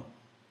ശേഷമാണ്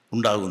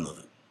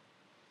ഉണ്ടാകുന്നത്.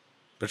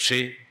 പക്ഷേ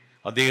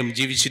അദ്ദേഹം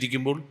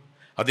ജീവിച്ചിരിക്കുമ്പോൾ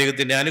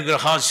അദ്ദേഹത്തിൻ്റെ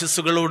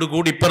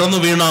അനുഗ്രഹാശിസ്സുകളോടുകൂടി പിറന്നു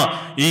വീണ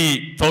ഈ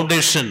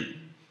ഫൗണ്ടേഷൻ,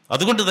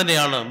 അതുകൊണ്ട്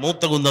തന്നെയാണ്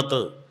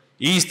മൂത്തകുന്നത്ത്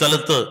ഈ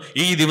സ്ഥലത്ത്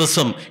ഈ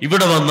ദിവസം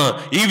ഇവിടെ വന്ന്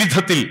ഈ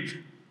വിധത്തിൽ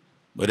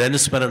ഒരു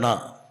അനുസ്മരണ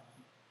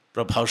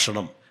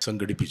പ്രഭാഷണം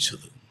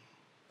സംഘടിപ്പിച്ചത്.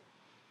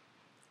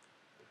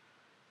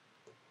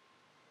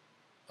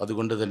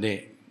 അതുകൊണ്ട് തന്നെ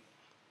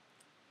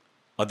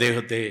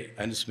അദ്ദേഹത്തെ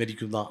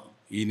അനുസ്മരിക്കുന്ന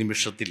ഈ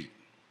നിമിഷത്തിൽ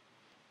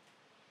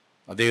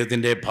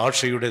അദ്ദേഹത്തിൻ്റെ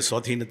ഭാഷയുടെ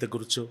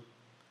സ്വാധീനത്തെക്കുറിച്ചോ,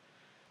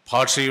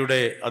 ഭാഷയുടെ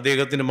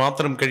അദ്ദേഹത്തിന്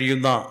മാത്രം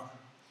കഴിയുന്ന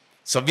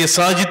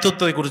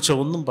സവ്യസാചിത്വത്തെക്കുറിച്ച്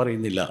ഒന്നും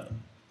പറയുന്നില്ല.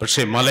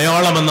 പക്ഷേ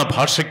മലയാളം എന്ന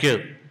ഭാഷയ്ക്ക്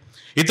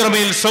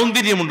ഇത്രമേൽ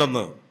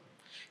സൗന്ദര്യമുണ്ടെന്ന്,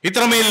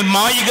 ഇത്രമേൽ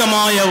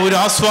മായികമായ ഒരു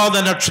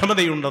ആസ്വാദന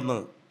ക്ഷമതയുണ്ടെന്ന്,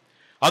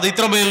 അത്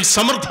ഇത്രമേൽ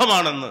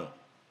സമൃദ്ധമാണെന്ന്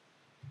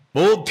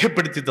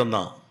ബോധ്യപ്പെടുത്തി തന്ന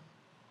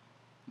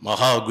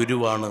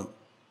മഹാഗുരുവാണ്,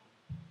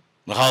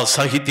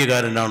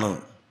 മഹാസാഹിത്യകാരനാണ്,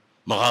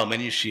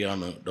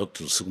 മഹാമനീഷിയാണ്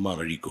ഡോക്ടർ സുകുമാർ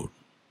അഴീക്കോട്.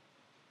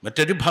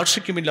 മറ്റൊരു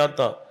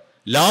ഭാഷയ്ക്കുമില്ലാത്ത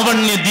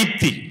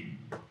ലാവണ്യദീപ്തി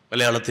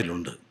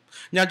മലയാളത്തിലുണ്ട്.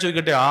 ഞാൻ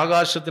ചോദിക്കട്ടെ,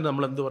 ആകാശത്തിന്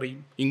നമ്മൾ എന്ത് പറയും?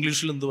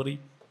 ഇംഗ്ലീഷിൽ എന്ത്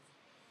പറയും?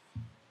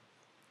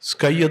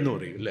 സ്കൈ എന്ന്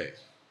പറയും അല്ലേ?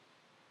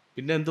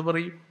 പിന്നെ എന്ത്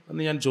പറയും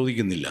എന്ന് ഞാൻ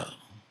ചോദിക്കുന്നില്ല.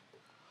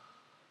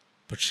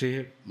 പക്ഷേ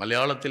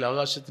മലയാളത്തിൽ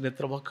ആകാശത്തിന്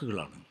എത്ര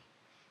വാക്കുകളാണ്?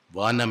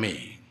 വാനമേ,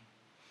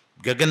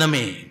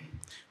 ഗഗനമേ,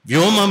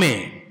 വ്യോമമേ,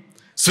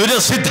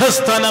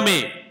 സുരസിദ്ധസ്ഥാനമേ,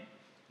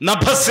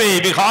 നഭസേ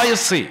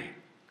വിഹായസേ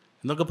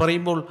എന്നൊക്കെ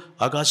പറയുമ്പോൾ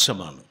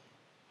ആകാശമാണ്.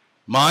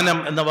 മാനം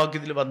എന്ന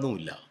വാക്യത്തിൽ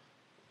വന്നുമില്ല.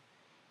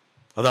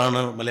 അതാണ്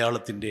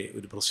മലയാളത്തിൻ്റെ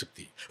ഒരു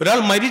പ്രസക്തി. ഒരാൾ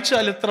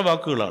മരിച്ചാൽ എത്ര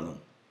വാക്കുകളാണ്?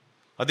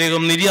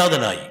 അദ്ദേഹം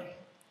നിര്യാതനായി,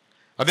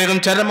 അദ്ദേഹം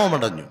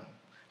ചരമമടഞ്ഞു,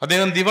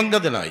 അദ്ദേഹം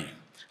ദിവംഗതനായി,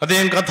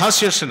 അദ്ദേഹം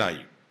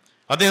കഥാശേഷനായി,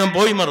 അദ്ദേഹം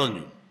പോയി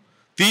മറഞ്ഞു,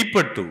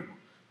 തീപ്പെട്ടു,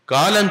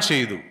 കാലം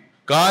ചെയ്തു,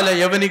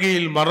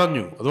 കാലയവനികയിൽ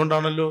മറഞ്ഞു.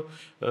 അതുകൊണ്ടാണല്ലോ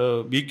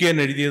BKN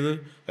എഴുതിയത്,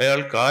 അയാൾ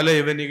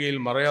കാലയവനികയിൽ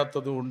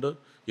മറയാത്തത് കൊണ്ട്,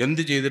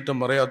 എന്ത് ചെയ്തിട്ടും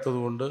മറയാത്തത്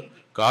കൊണ്ട്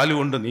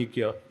കാലുകൊണ്ട്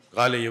നീക്കിയ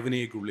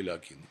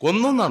കാലയവനികയ്ക്കുള്ളിലാക്കി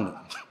കൊന്നാണ്.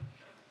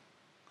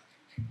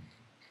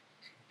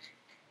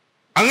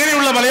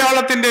 അങ്ങനെയുള്ള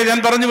മലയാളത്തിൻ്റെ, ഞാൻ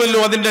പറഞ്ഞുവല്ലോ,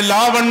 അതിൻ്റെ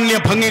ലാവണ്യ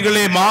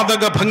ഭംഗികളെ,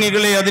 മാദക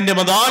ഭംഗികളെ, അതിൻ്റെ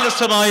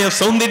മതാലസമായ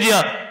സൗന്ദര്യ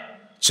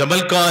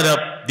ചമൽക്കാര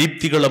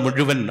ദീപ്തികളെ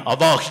മുഴുവൻ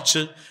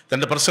അവാഹിച്ച്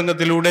തൻ്റെ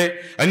പ്രസംഗത്തിലൂടെ,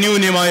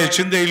 അന്യോന്യമായ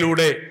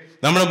ചിന്തയിലൂടെ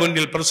നമ്മുടെ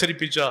മുന്നിൽ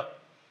പ്രസരിപ്പിച്ച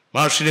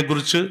മാഷിനെ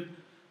കുറിച്ച്,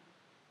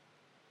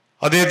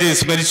 അദ്ദേഹത്തെ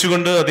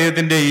സ്മരിച്ചുകൊണ്ട്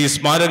അദ്ദേഹത്തിൻ്റെ ഈ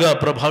സ്മാരക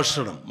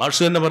പ്രഭാഷണം,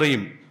 മാഷ് തന്നെ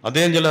പറയും,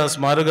 അദ്ദേഹം ചില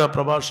സ്മാരക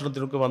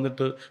പ്രഭാഷണത്തിനൊക്കെ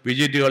വന്നിട്ട്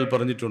വിജയികൾ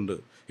പറഞ്ഞിട്ടുണ്ട്,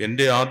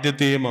 എൻ്റെ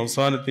ആദ്യത്തെയും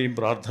അവസാനത്തെയും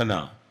പ്രാർത്ഥന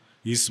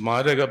ഈ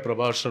സ്മാരക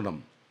പ്രഭാഷണം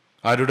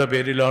ആരുടെ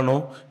പേരിലാണോ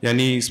ഞാൻ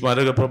ഈ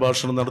സ്മാരക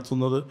പ്രഭാഷണം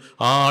നടത്തുന്നത്,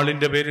 ആ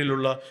ആളിൻ്റെ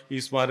പേരിലുള്ള ഈ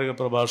സ്മാരക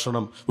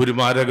പ്രഭാഷണം ഒരു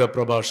മാരക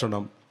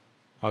പ്രഭാഷണം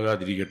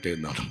ആകാതിരിക്കട്ടെ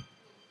എന്നാണ്.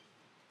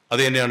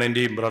 അത് തന്നെയാണ്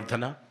എൻ്റെയും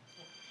പ്രാർത്ഥന.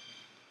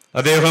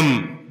 അദ്ദേഹം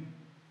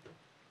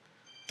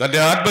തൻ്റെ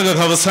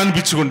ആത്മകഥ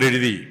അവസാനിപ്പിച്ചുകൊണ്ട്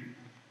എഴുതി,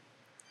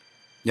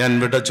 ഞാൻ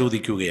വിട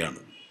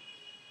ചോദിക്കുകയാണ്.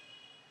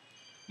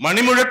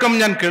 മണിമുഴക്കം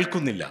ഞാൻ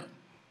കേൾക്കുന്നില്ല.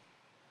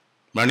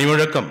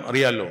 മണിമുഴക്കം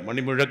അറിയാലോ,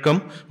 മണിമുഴക്കം,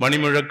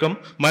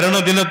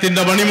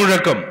 മരണദിനത്തിൻ്റെ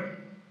മണിമുഴക്കം.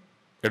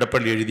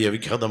 എടപ്പള്ളി എഴുതിയ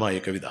വിഖ്യാതമായ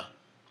കവിത,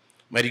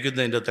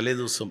 മരിക്കുന്നതിൻ്റെ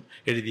തലേദിവസം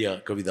എഴുതിയ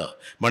കവിത.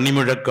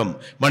 മണിമുഴക്കം,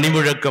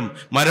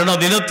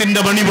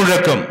 മരണദിനത്തിൻ്റെ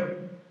മണിമുഴക്കം.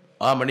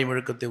 ആ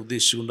മണിമുഴക്കത്തെ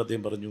ഉദ്ദേശിച്ചുകൊണ്ട്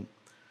അദ്ദേഹം പറഞ്ഞു,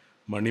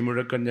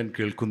 മണിമുഴക്കം ഞാൻ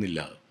കേൾക്കുന്നില്ല,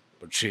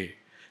 പക്ഷേ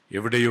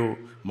എവിടെയോ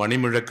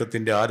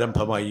മണിമുഴക്കത്തിൻ്റെ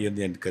ആരംഭമായി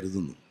എന്ന് ഞാൻ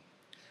കരുതുന്നു.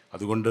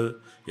 അതുകൊണ്ട്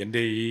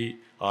എൻ്റെ ഈ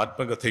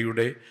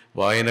ആത്മകഥയുടെ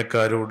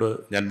വായനക്കാരോട്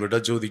ഞാൻ വിട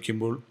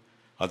ചോദിക്കുമ്പോൾ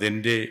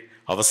അതെൻ്റെ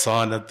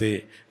അവസാനത്തെ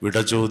വിട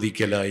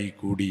ചോദിക്കലായി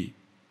കൂടി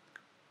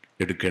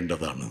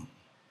എടുക്കേണ്ടതാണ്.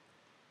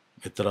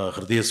 എത്ര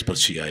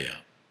ഹൃദയസ്പർശിയായ,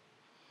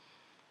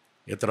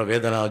 എത്ര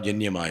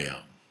വേദനാജന്യമായ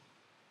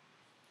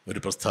ഒരു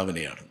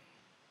പ്രസ്താവനയാണ്.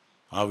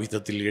 ആ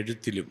വിധത്തിൽ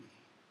എഴുത്തിലും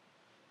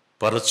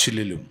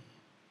പറച്ചിലിലും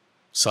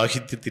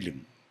സാഹിത്യത്തിലും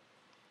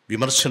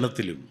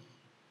വിമർശനത്തിലും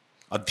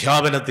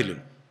അധ്യാപനത്തിലും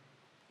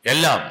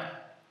എല്ലാം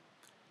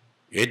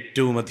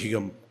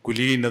ഏറ്റവുമധികം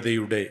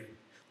കുലീനതയുടെ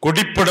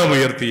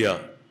കൊടിപ്പടമുയർത്തിയ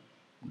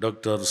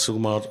ഡോക്ടർ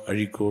സുകുമാർ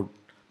അഴീക്കോട്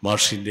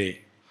മാഷിൻ്റെ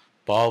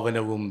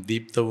പാവനവും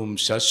ദീപ്തവും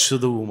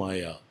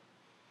ശാശ്വതവുമായ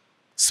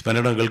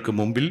സ്മരണകൾക്ക്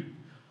മുമ്പിൽ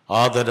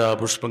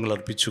ആദരപുഷ്പങ്ങൾ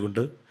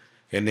അർപ്പിച്ചുകൊണ്ട്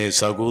എന്നെ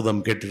സഗൗരവം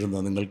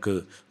കേട്ടിരുന്ന നിങ്ങൾക്ക്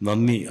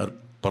നന്ദി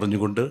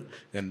പറഞ്ഞുകൊണ്ട്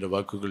എൻ്റെ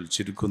വാക്കുകൾ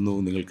ചുരുക്കുന്നു.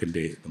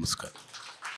 നിങ്ങൾക്കെൻ്റെ നമസ്കാരം.